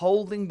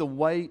holding the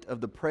weight of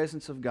the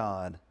presence of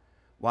God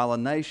while a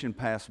nation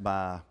passed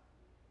by.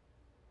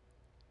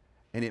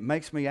 And it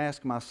makes me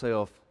ask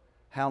myself,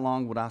 how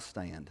long would I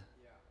stand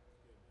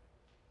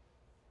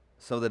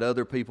so that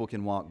other people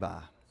can walk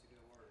by?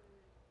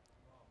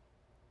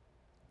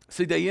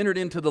 See, they entered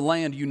into the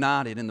land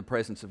united in the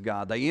presence of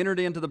God. They entered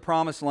into the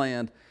promised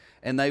land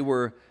and they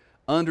were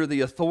under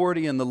the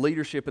authority and the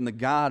leadership and the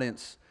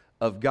guidance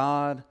of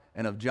God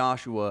and of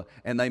Joshua.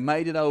 And they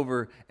made it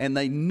over and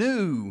they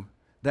knew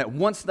that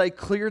once they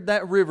cleared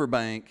that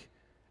riverbank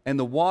and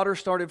the water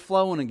started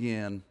flowing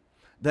again,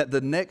 that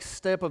the next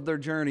step of their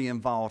journey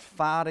involved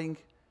fighting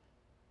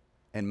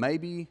and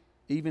maybe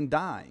even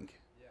dying.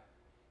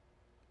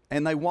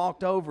 And they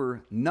walked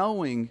over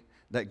knowing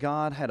that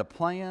God had a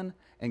plan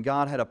and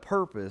God had a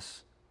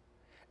purpose,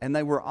 and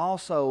they were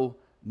also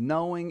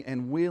knowing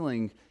and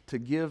willing to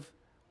give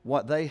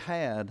what they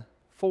had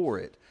for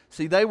it.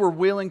 See, they were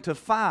willing to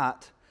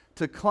fight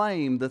to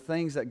claim the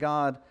things that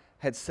God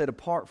had set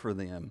apart for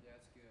them.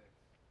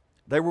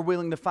 They were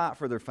willing to fight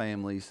for their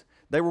families.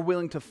 They were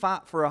willing to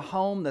fight for a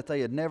home that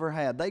they had never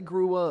had. They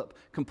grew up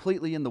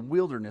completely in the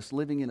wilderness,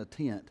 living in a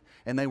tent,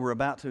 and they were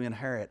about to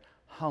inherit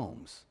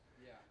homes.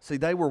 See,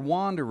 they were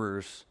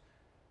wanderers,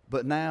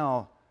 but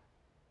now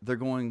they're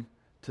going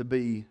to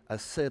be a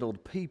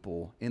settled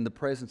people in the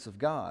presence of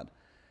God.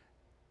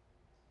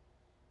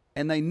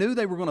 And they knew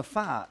they were going to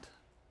fight,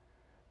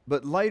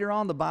 but later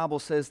on the Bible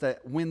says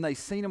that when they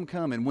seen them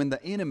coming, when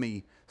the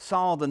enemy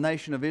saw the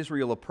nation of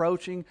Israel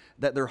approaching,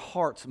 that their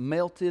hearts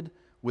melted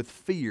with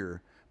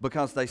fear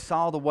because they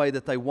saw the way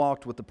that they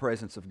walked with the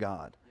presence of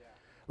God.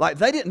 Like,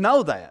 they didn't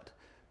know that.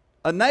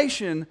 A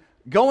nation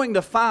going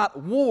to fight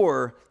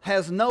war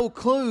has no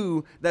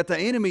clue that the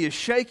enemy is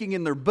shaking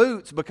in their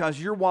boots because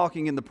you're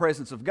walking in the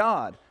presence of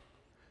God.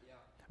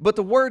 But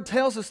the Word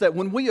tells us that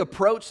when we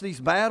approach these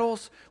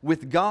battles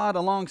with God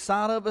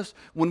alongside of us,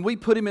 when we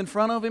put Him in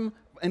front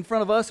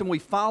of us and we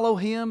follow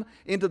Him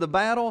into the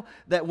battle,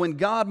 that when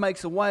God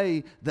makes a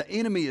way, the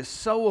enemy is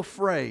so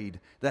afraid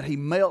that he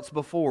melts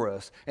before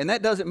us. And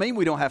that doesn't mean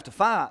we don't have to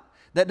fight.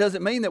 That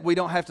doesn't mean that we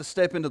don't have to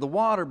step into the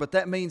water, but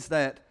that means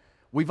that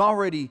we've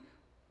already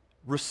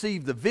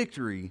received the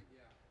victory.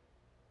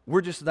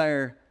 We're just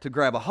there to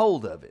grab a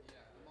hold of it.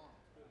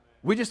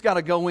 We just got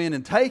to go in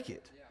and take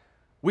it.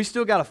 We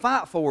still got to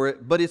fight for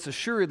it, but it's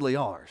assuredly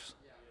ours.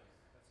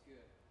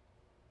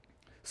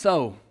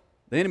 So,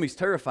 the enemy's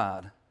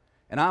terrified.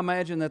 And I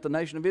imagine that the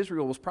nation of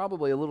Israel was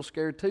probably a little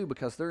scared too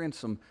because they're in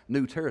some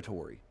new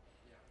territory.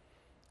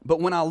 But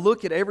when I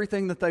look at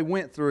everything that they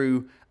went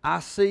through,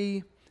 I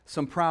see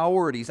some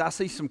priorities. I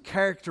see some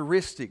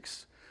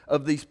characteristics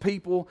of these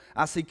people.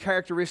 I see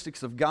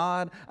characteristics of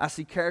God. I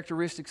see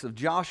characteristics of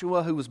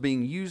Joshua, who was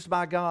being used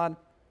by God.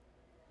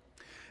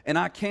 And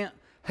I can't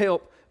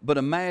help but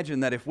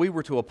imagine that if we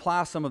were to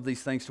apply some of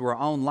these things to our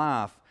own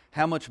life,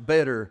 how much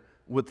better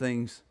would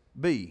things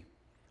be?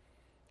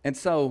 And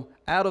so,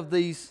 out of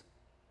these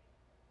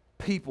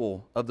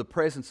people of the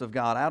presence of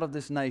God, out of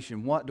this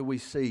nation, what do we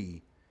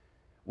see?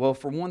 Well,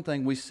 for one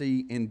thing, we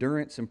see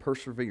endurance and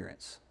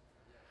perseverance.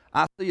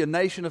 I see a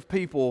nation of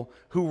people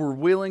who were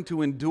willing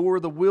to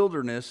endure the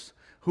wilderness,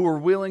 who were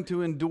willing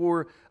to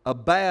endure a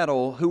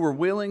battle, who were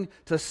willing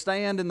to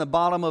stand in the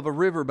bottom of a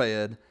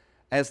riverbed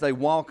as they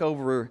walk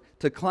over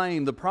to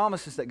claim the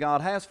promises that God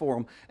has for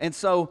them. And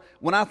so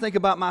when I think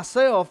about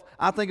myself,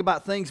 I think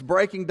about things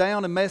breaking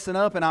down and messing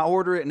up, and I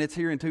order it and it's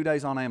here in 2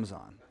 days on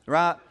Amazon,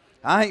 right?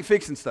 I ain't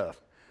fixing stuff.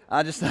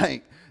 I just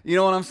ain't. You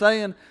know what I'm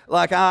saying?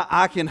 Like,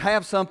 I can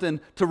have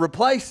something to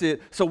replace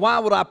it, so why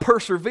would I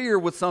persevere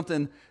with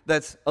something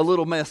that's a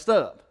little messed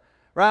up,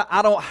 right?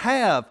 I don't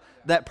have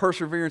that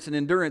perseverance and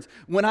endurance.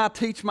 When I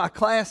teach my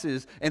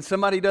classes and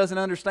somebody doesn't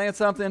understand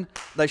something,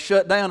 they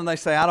shut down and they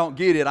say, I don't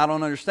get it, I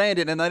don't understand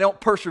it, and they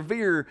don't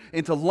persevere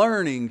into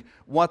learning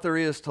what there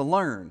is to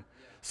learn.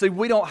 See,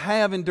 we don't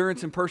have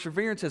endurance and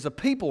perseverance as a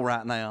people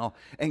right now,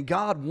 and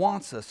God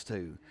wants us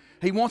to.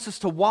 He wants us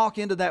to walk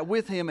into that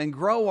with Him and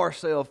grow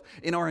ourselves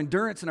in our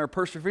endurance and our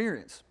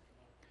perseverance.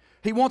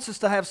 He wants us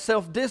to have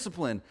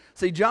self-discipline.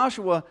 See,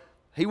 Joshua,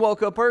 he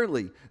woke up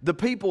early. The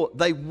people,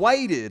 they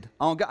waited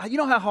on God. You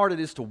know how hard it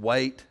is to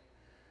wait?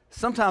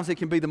 Sometimes it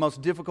can be the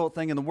most difficult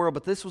thing in the world,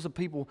 but this was a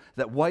people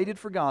that waited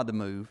for God to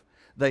move.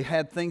 They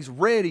had things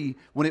ready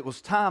when it was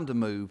time to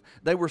move.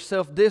 They were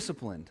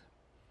self-disciplined.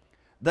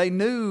 They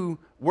knew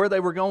where they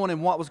were going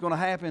and what was going to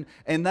happen,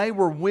 and they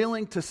were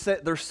willing to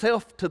set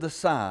themselves to the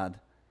side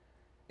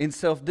in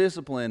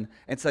self-discipline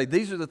and say,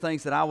 these are the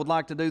things that I would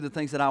like to do, the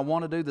things that I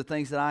want to do, the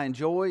things that I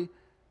enjoy.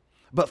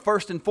 But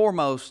first and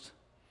foremost,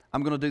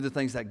 I'm going to do the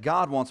things that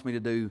God wants me to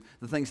do,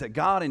 the things that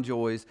God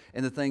enjoys,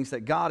 and the things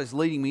that God is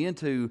leading me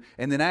into.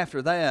 And then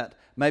after that,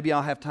 maybe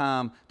I'll have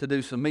time to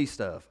do some me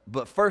stuff.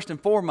 But first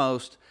and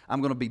foremost,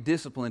 I'm going to be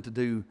disciplined to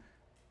do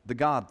the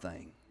God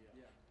thing.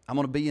 I'm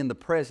going to be in the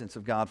presence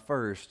of God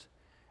first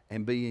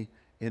and be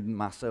in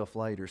myself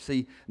later.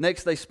 See,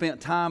 next they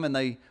spent time and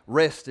they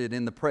rested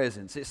in the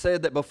presence. It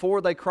said that before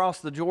they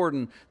crossed the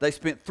Jordan, they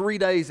spent 3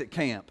 days at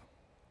camp.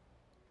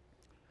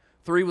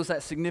 3 was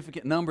that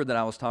significant number that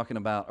I was talking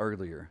about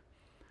earlier.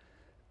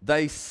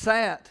 They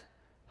sat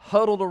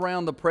huddled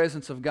around the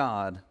presence of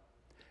God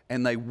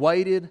and they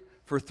waited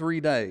for 3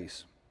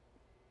 days.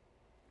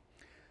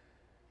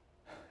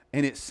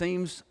 And it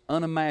seems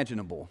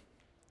unimaginable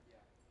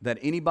that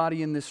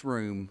anybody in this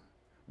room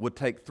would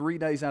take 3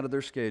 days out of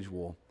their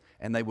schedule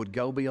and they would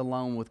go be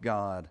alone with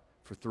God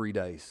for 3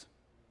 days.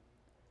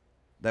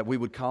 That we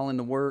would call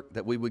into work,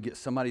 that we would get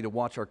somebody to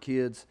watch our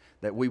kids,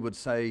 that we would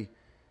say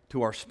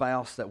to our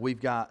spouse that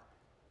we've got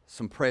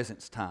some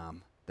presence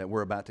time that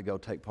we're about to go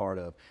take part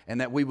of,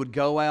 and that we would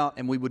go out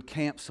and we would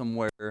camp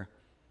somewhere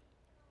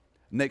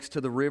next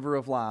to the river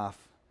of life,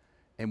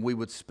 and we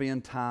would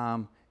spend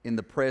time in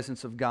the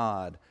presence of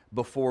God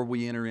before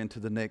we enter into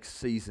the next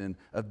season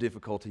of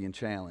difficulty and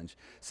challenge.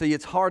 See,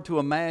 it's hard to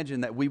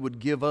imagine that we would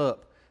give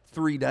up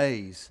 3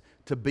 days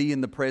to be in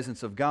the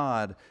presence of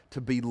God,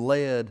 to be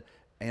led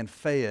and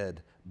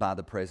fed by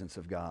the presence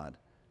of God.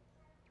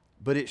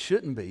 But it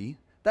shouldn't be.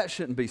 That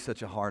shouldn't be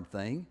such a hard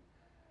thing.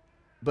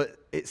 But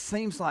it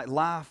seems like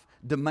life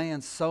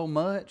demands so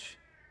much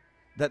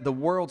that the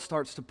world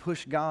starts to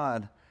push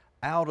God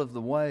out of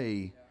the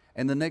way.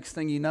 And the next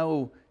thing you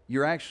know,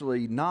 you're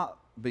actually not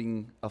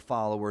being a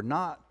follower,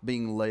 not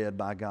being led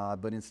by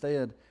God, but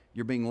instead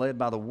you're being led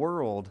by the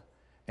world,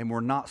 and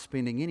we're not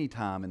spending any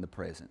time in the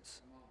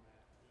presence.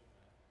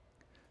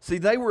 See,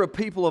 they were a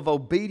people of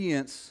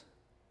obedience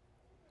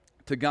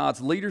to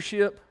God's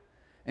leadership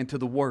and to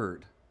the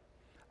Word.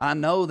 I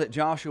know that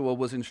Joshua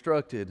was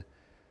instructed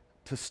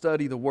to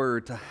study the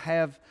Word, to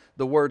have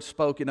the Word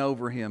spoken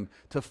over him,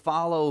 to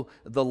follow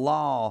the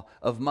law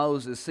of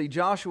Moses. See,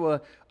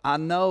 Joshua, I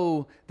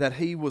know that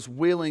he was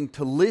willing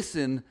to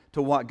listen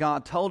to what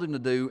God told him to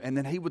do, and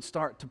then he would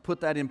start to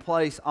put that in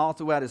place all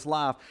throughout his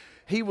life.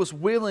 He was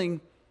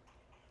willing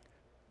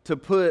to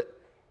put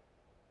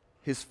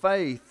his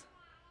faith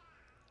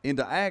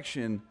into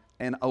action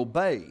and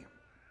obey.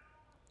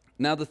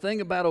 Now, the thing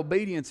about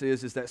obedience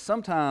is that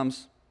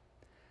sometimes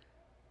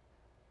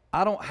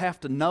I don't have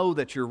to know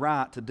that you're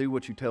right to do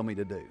what you tell me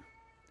to do.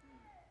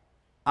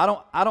 I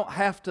don't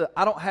have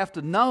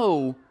to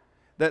know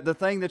that the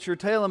thing that you're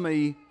telling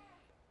me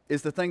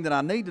is the thing that I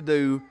need to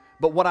do,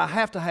 but what I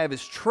have to have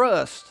is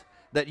trust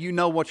that you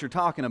know what you're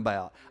talking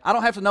about. I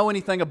don't have to know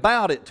anything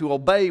about it to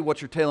obey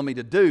what you're telling me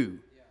to do.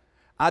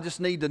 I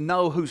just need to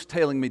know who's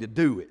telling me to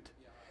do it.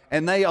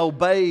 And they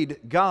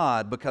obeyed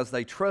God because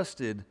they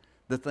trusted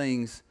the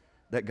things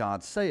that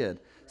God said.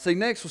 See,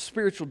 next was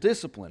spiritual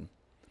discipline.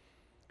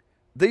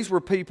 These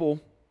were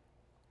people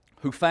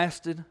who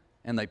fasted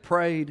and they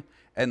prayed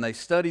and they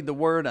studied the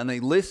Word and they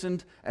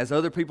listened as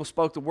other people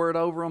spoke the Word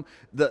over them.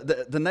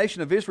 The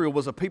nation of Israel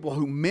was a people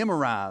who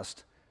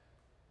memorized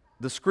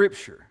the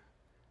Scripture.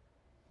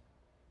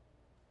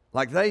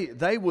 Like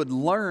they would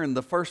learn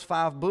the first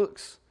 5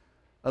 books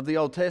of the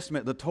Old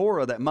Testament, the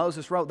Torah that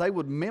Moses wrote. They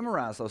would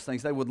memorize those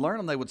things. They would learn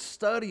them. They would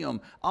study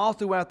them all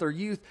throughout their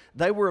youth.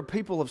 They were a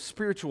people of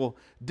spiritual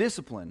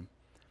discipline.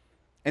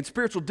 And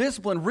spiritual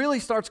discipline really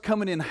starts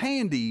coming in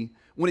handy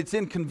when it's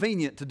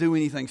inconvenient to do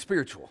anything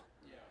spiritual.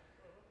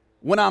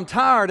 When I'm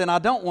tired and I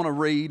don't want to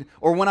read,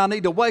 or when I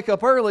need to wake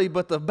up early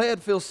but the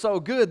bed feels so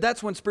good,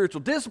 that's when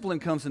spiritual discipline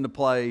comes into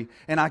play,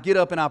 and I get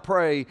up and I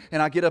pray,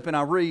 and I get up and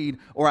I read,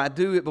 or I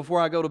do it before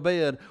I go to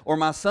bed. Or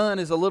my son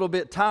is a little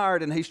bit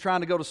tired and he's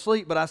trying to go to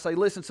sleep, but I say,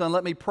 listen, son,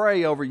 let me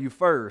pray over you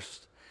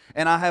first.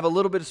 And I have a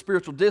little bit of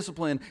spiritual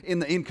discipline in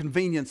the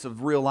inconvenience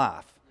of real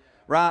life.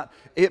 Right?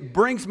 It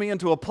brings me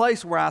into a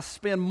place where I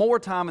spend more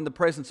time in the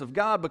presence of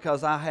God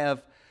because I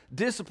have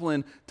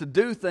discipline to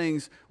do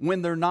things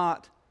when they're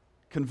not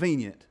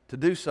convenient to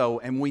do so.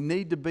 And we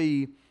need to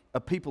be a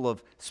people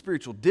of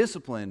spiritual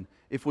discipline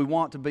if we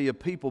want to be a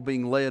people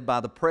being led by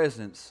the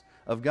presence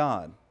of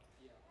God.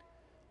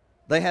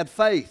 They had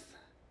faith.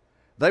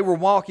 They were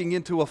walking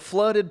into a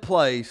flooded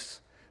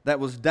place that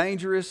was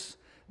dangerous,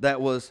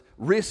 that was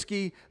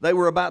risky. They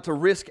were about to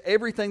risk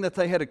everything that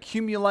they had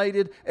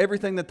accumulated,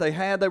 everything that they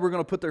had. They were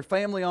going to put their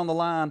family on the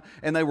line,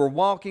 and they were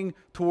walking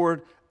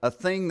toward a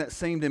thing that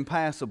seemed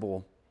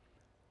impassable.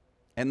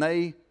 And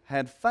they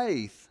had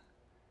faith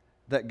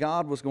that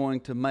God was going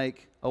to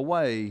make a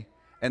way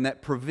and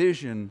that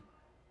provision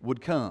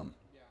would come.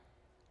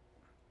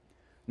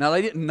 Now,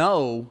 they didn't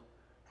know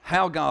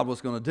how God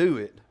was going to do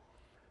it,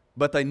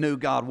 but they knew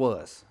God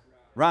was,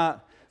 right?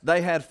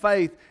 They had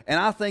faith, and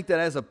I think that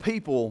as a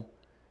people,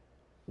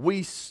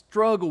 we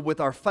struggle with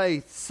our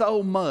faith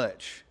so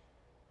much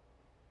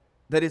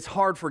that it's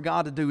hard for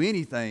God to do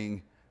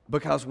anything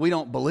because we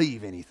don't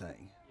believe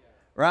anything,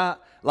 right?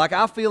 Like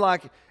I feel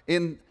like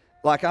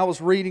I was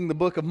reading the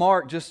book of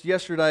Mark just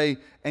yesterday,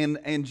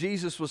 and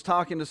Jesus was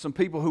talking to some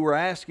people who were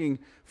asking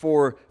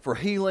for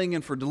healing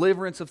and for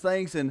deliverance of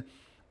things, and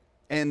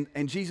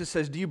Jesus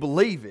says, do you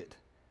believe it?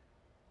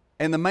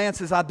 And the man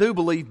says, I do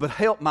believe, but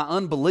help my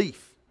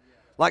unbelief.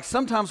 Like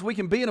sometimes we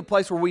can be in a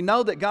place where we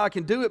know that God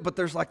can do it, but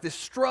there's like this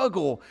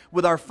struggle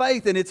with our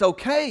faith, and it's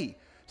okay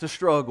to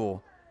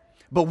struggle.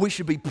 But we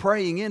should be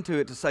praying into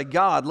it to say,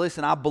 God,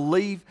 listen, I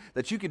believe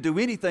that you can do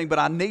anything, but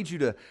I need you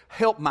to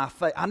help my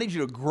faith. I need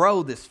you to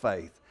grow this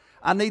faith.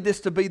 I need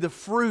this to be the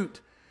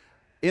fruit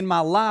in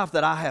my life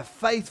that I have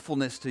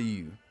faithfulness to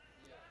you.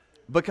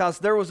 Because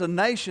there was a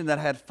nation that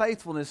had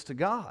faithfulness to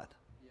God.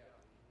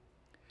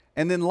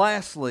 And then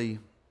lastly,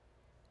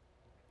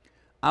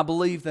 I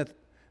believe that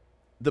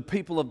the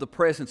people of the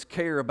presence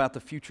care about the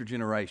future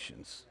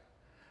generations.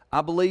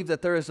 I believe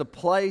that there is a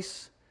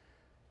place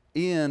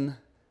in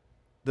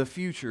the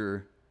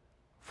future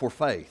for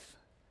faith.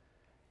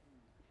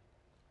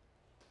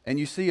 And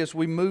you see, as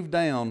we move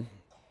down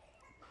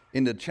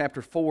into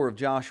chapter 4 of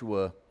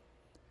Joshua,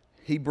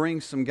 he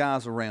brings some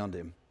guys around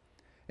him.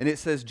 And it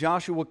says,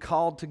 Joshua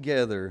called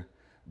together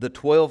the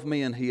 12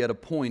 men he had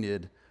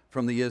appointed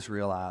from the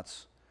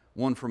Israelites,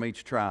 one from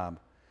each tribe.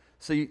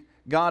 See,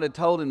 God had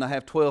told him to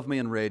have 12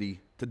 men ready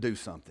to do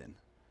something.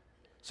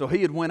 So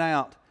he had went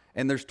out,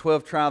 and there's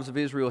 12 tribes of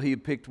Israel. He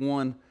had picked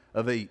one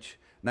of each.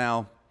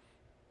 Now,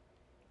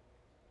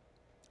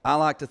 I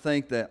like to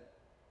think that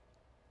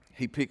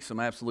he picked some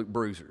absolute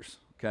bruisers,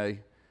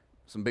 okay?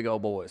 Some big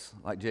old boys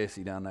like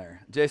Jesse down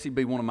there. Jesse'd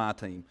be one of my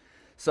team.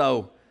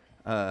 So,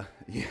 yeah,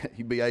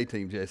 you'd be a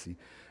team, Jesse.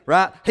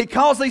 Right? He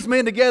calls these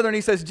men together and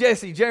he says,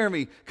 Jesse,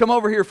 Jeremy, come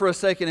over here for a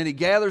second. And he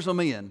gathers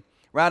them in,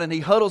 right? And he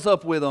huddles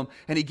up with them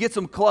and he gets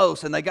them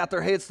close and they got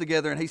their heads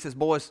together and he says,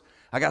 boys,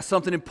 I got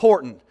something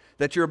important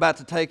that you're about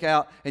to take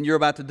out and you're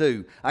about to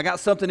do. I got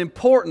something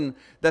important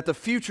that the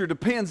future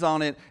depends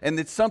on it, and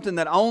it's something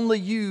that only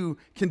you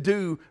can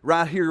do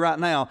right here, right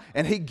now.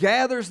 And he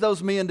gathers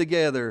those men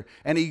together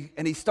and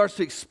he starts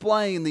to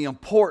explain the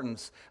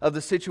importance of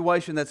the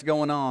situation that's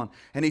going on.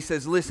 And he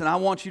says, listen, I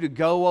want you to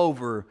go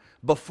over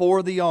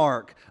before the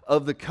ark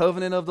of the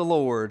covenant of the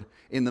Lord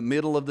in the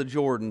middle of the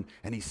Jordan.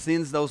 And he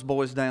sends those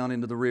boys down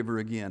into the river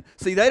again.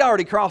 See, they'd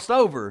already crossed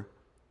over,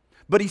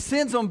 but he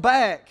sends them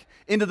back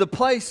into the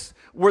place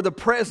where the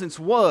presence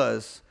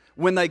was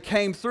when they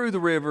came through the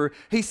river.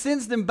 He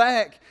sends them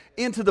back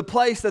into the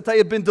place that they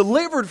had been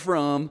delivered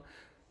from,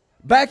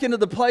 back into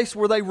the place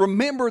where they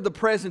remember the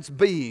presence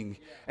being.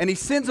 And he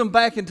sends them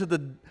back into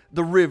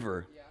the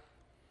river.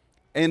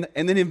 And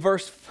then in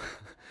verse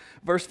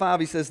 5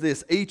 he says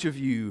this, each of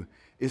you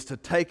is to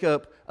take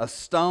up a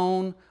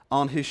stone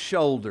on his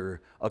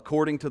shoulder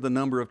according to the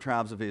number of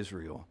tribes of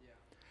Israel.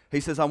 He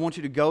says, I want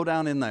you to go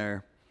down in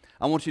there.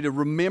 I want you to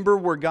remember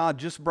where God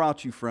just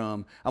brought you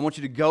from. I want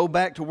you to go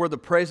back to where the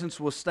presence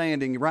was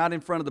standing, right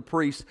in front of the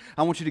priest.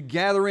 I want you to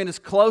gather in as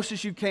close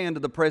as you can to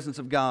the presence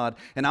of God,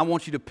 and I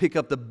want you to pick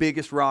up the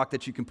biggest rock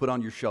that you can put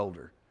on your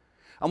shoulder.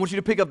 I want you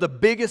to pick up the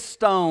biggest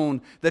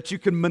stone that you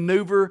can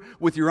maneuver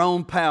with your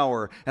own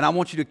power, and I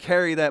want you to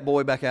carry that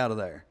boy back out of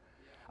there.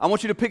 I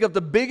want you to pick up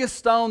the biggest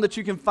stone that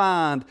you can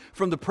find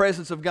from the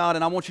presence of God,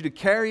 and I want you to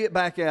carry it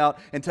back out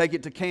and take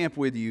it to camp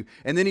with you.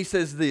 And then he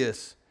says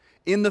this,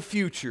 in the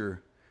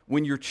future,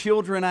 when your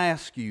children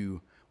ask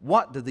you,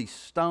 what do these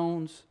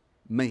stones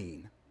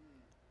mean?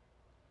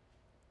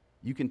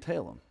 You can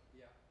tell them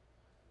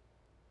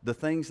the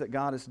things that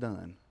God has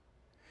done.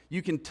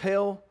 You can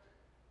tell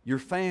your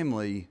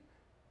family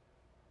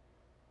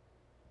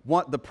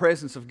what the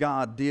presence of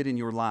God did in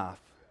your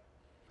life.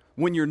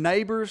 When your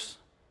neighbors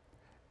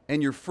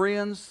and your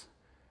friends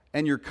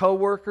and your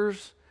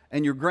coworkers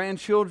and your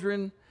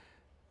grandchildren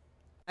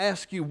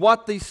ask you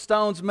what these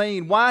stones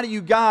mean, why do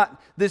you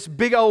got this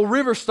big old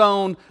river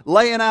stone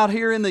laying out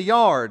here in the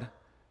yard?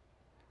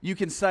 You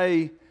can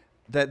say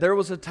that there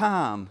was a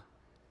time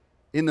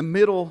in the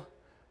middle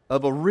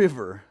of a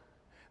river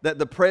that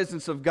the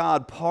presence of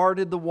God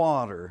parted the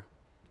water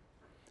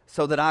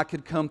so that I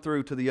could come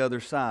through to the other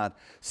side.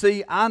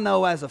 See, I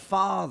know as a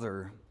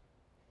father,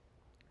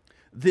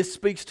 this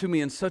speaks to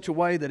me in such a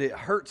way that it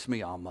hurts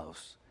me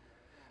almost,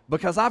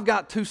 because I've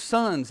got 2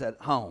 sons at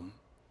home.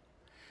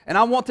 And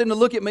I want them to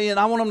look at me and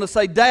I want them to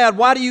say, Dad,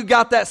 why do you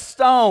got that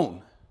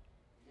stone?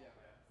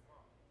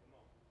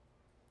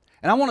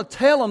 And I want to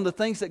tell them the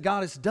things that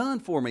God has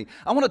done for me.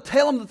 I want to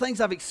tell them the things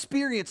I've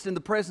experienced in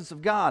the presence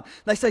of God.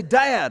 They say,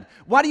 Dad,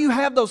 why do you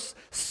have those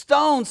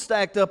stones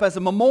stacked up as a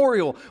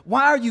memorial?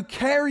 Why are you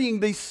carrying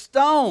these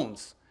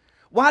stones?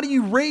 Why do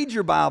you read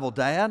your Bible,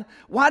 Dad?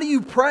 Why do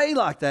you pray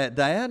like that,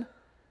 Dad?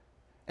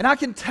 And I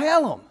can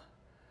tell them.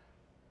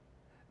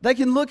 They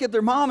can look at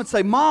their mom and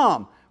say,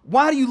 Mom,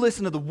 why do you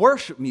listen to the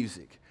worship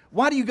music?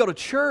 Why do you go to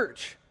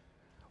church?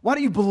 Why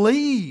do you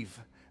believe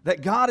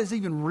that God is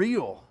even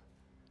real?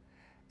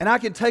 And I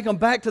can take them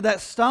back to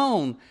that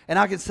stone and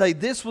I can say,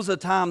 this was a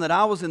time that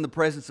I was in the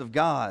presence of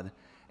God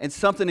and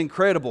something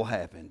incredible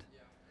happened.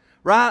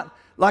 Right?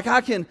 Like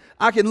I can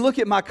look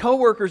at my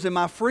coworkers and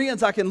my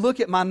friends, I can look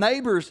at my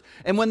neighbors,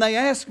 and when they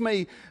ask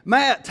me,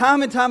 Matt,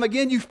 time and time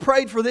again you've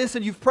prayed for this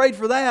and you've prayed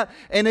for that,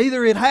 and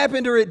either it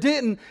happened or it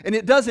didn't, and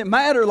it doesn't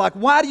matter. Like,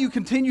 why do you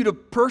continue to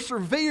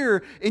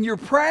persevere in your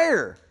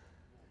prayer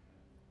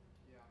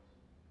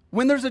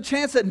when there's a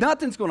chance that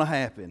nothing's going to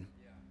happen?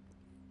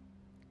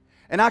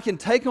 And I can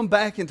take them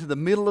back into the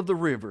middle of the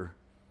river,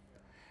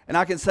 and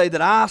I can say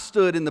that I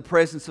stood in the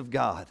presence of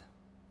God,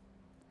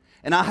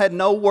 and I had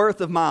no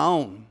worth of my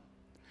own.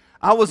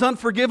 I was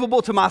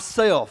unforgivable to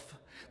myself,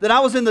 that I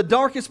was in the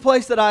darkest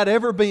place that I had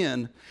ever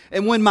been.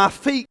 And when my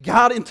feet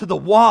got into the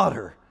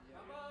water,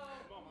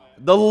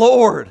 the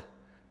Lord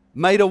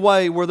made a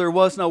way where there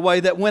was no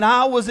way. That when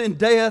I was in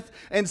death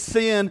and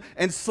sin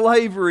and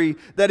slavery,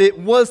 that it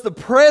was the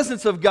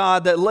presence of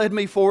God that led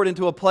me forward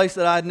into a place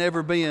that I had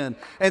never been.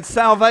 And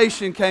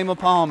salvation came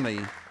upon me.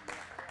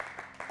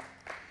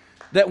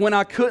 That when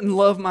I couldn't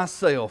love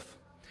myself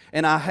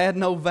and I had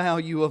no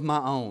value of my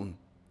own,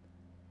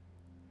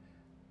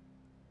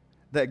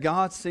 that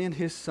God sent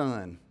His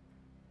Son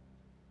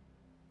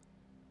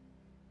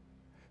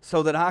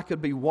so that I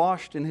could be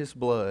washed in His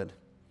blood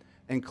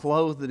and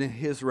clothed in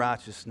His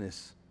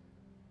righteousness.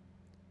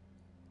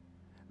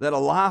 that a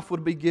life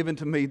would be given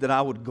to me that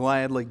I would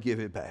gladly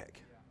give it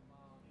back.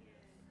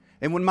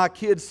 And when my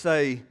kids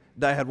say,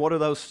 Dad, what are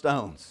those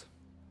stones?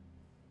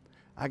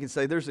 I can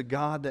say, there's a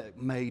God that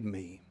made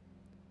me,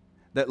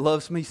 that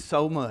loves me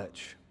so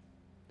much,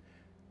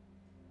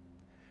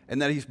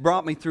 and that He's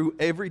brought me through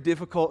every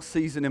difficult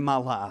season in my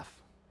life.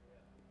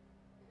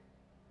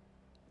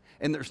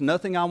 And there's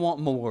nothing I want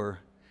more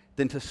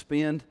than to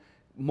spend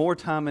more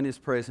time in His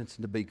presence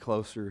and to be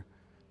closer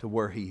to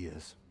where He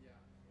is.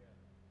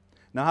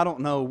 Now, I don't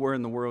know where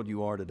in the world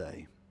you are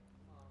today.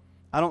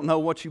 I don't know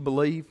what you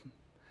believe.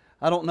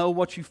 I don't know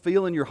what you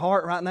feel in your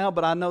heart right now,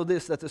 but I know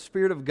this, that the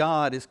Spirit of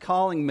God is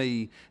calling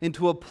me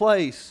into a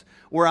place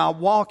where I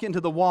walk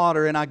into the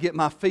water and I get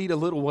my feet a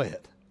little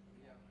wet.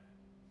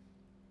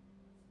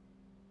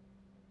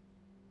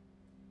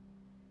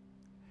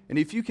 And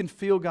if you can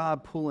feel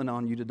God pulling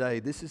on you today,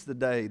 this is the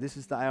day, this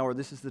is the hour,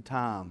 this is the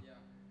time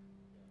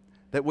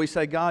that we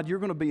say, God, you're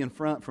going to be in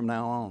front from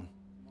now on.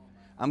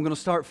 I'm going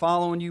to start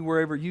following you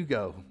wherever you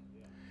go.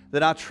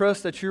 That I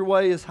trust that your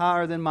way is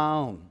higher than my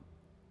own.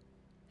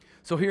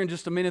 So here in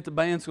just a minute, the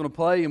band's going to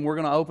play and we're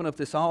going to open up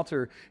this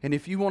altar. And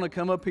if you want to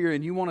come up here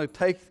and you want to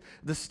take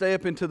the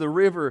step into the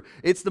river,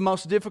 it's the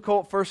most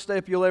difficult first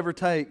step you'll ever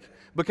take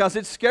because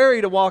it's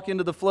scary to walk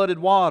into the flooded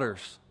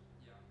waters.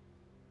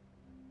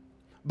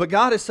 But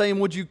God is saying,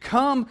 would you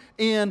come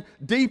in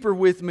deeper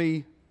with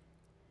me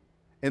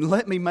and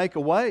let me make a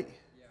way?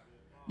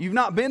 You've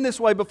not been this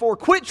way before.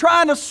 Quit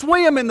trying to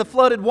swim in the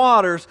flooded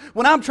waters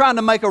when I'm trying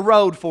to make a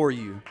road for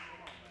you.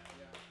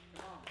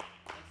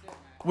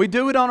 We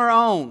do it on our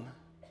own.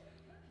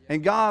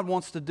 And God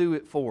wants to do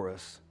it for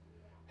us.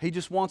 He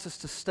just wants us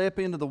to step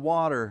into the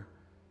water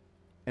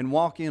and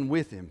walk in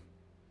with Him.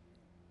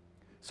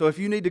 So if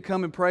you need to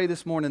come and pray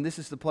this morning, this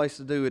is the place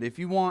to do it. If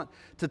you want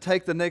to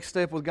take the next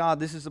step with God,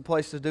 this is the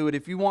place to do it.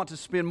 If you want to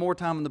spend more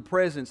time in the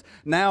presence,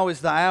 now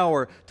is the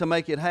hour to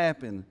make it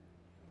happen.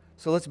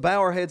 So let's bow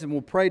our heads and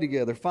we'll pray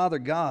together. Father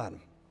God,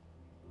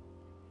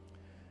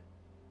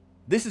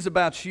 this is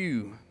about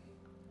you.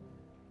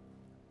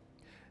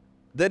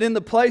 That in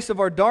the place of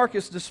our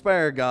darkest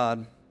despair,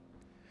 God,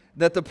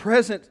 that the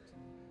present,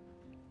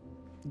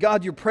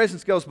 God, your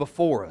presence goes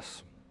before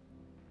us.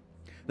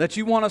 That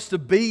you want us to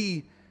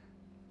be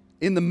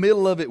in the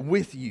middle of it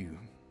with you.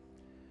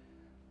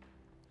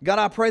 God,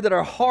 I pray that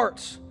our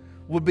hearts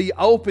would be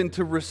open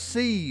to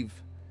receive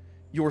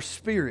your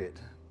Spirit.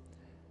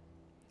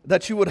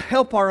 That you would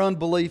help our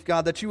unbelief,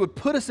 God. That you would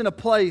put us in a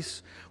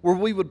place where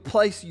we would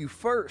place you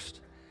first.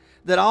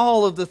 That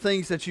all of the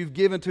things that you've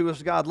given to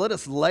us, God, let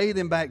us lay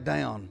them back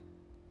down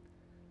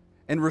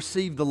and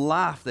receive the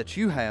life that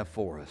you have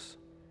for us.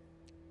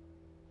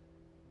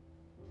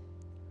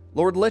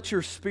 Lord, let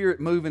your Spirit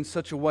move in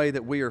such a way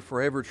that we are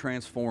forever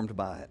transformed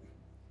by it.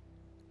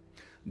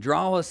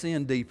 Draw us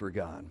in deeper,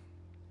 God,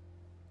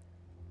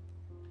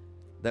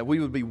 that we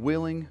would be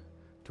willing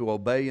to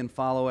obey and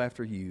follow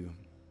after you,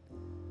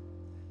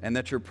 and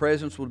that your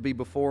presence would be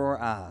before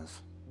our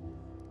eyes.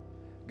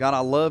 God, I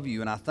love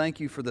you, and I thank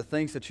you for the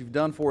things that you've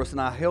done for us,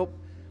 and I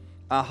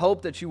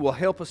hope that you will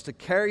help us to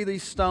carry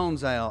these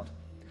stones out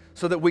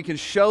so that we can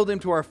show them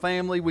to our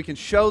family, we can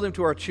show them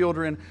to our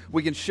children,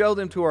 we can show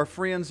them to our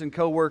friends and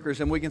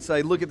coworkers, and we can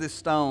say, look at this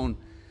stone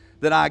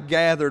that I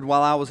gathered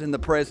while I was in the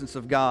presence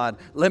of God.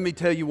 Let me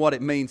tell you what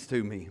it means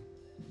to me.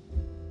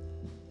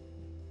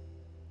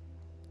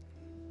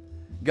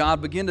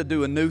 God, begin to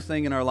do a new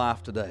thing in our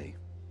life today,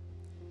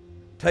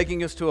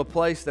 taking us to a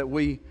place that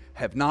we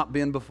have not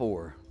been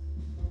before.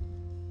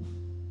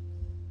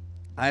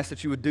 I ask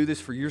that you would do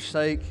this for your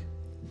sake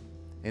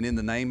and in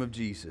the name of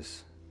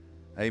Jesus.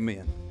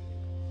 Amen.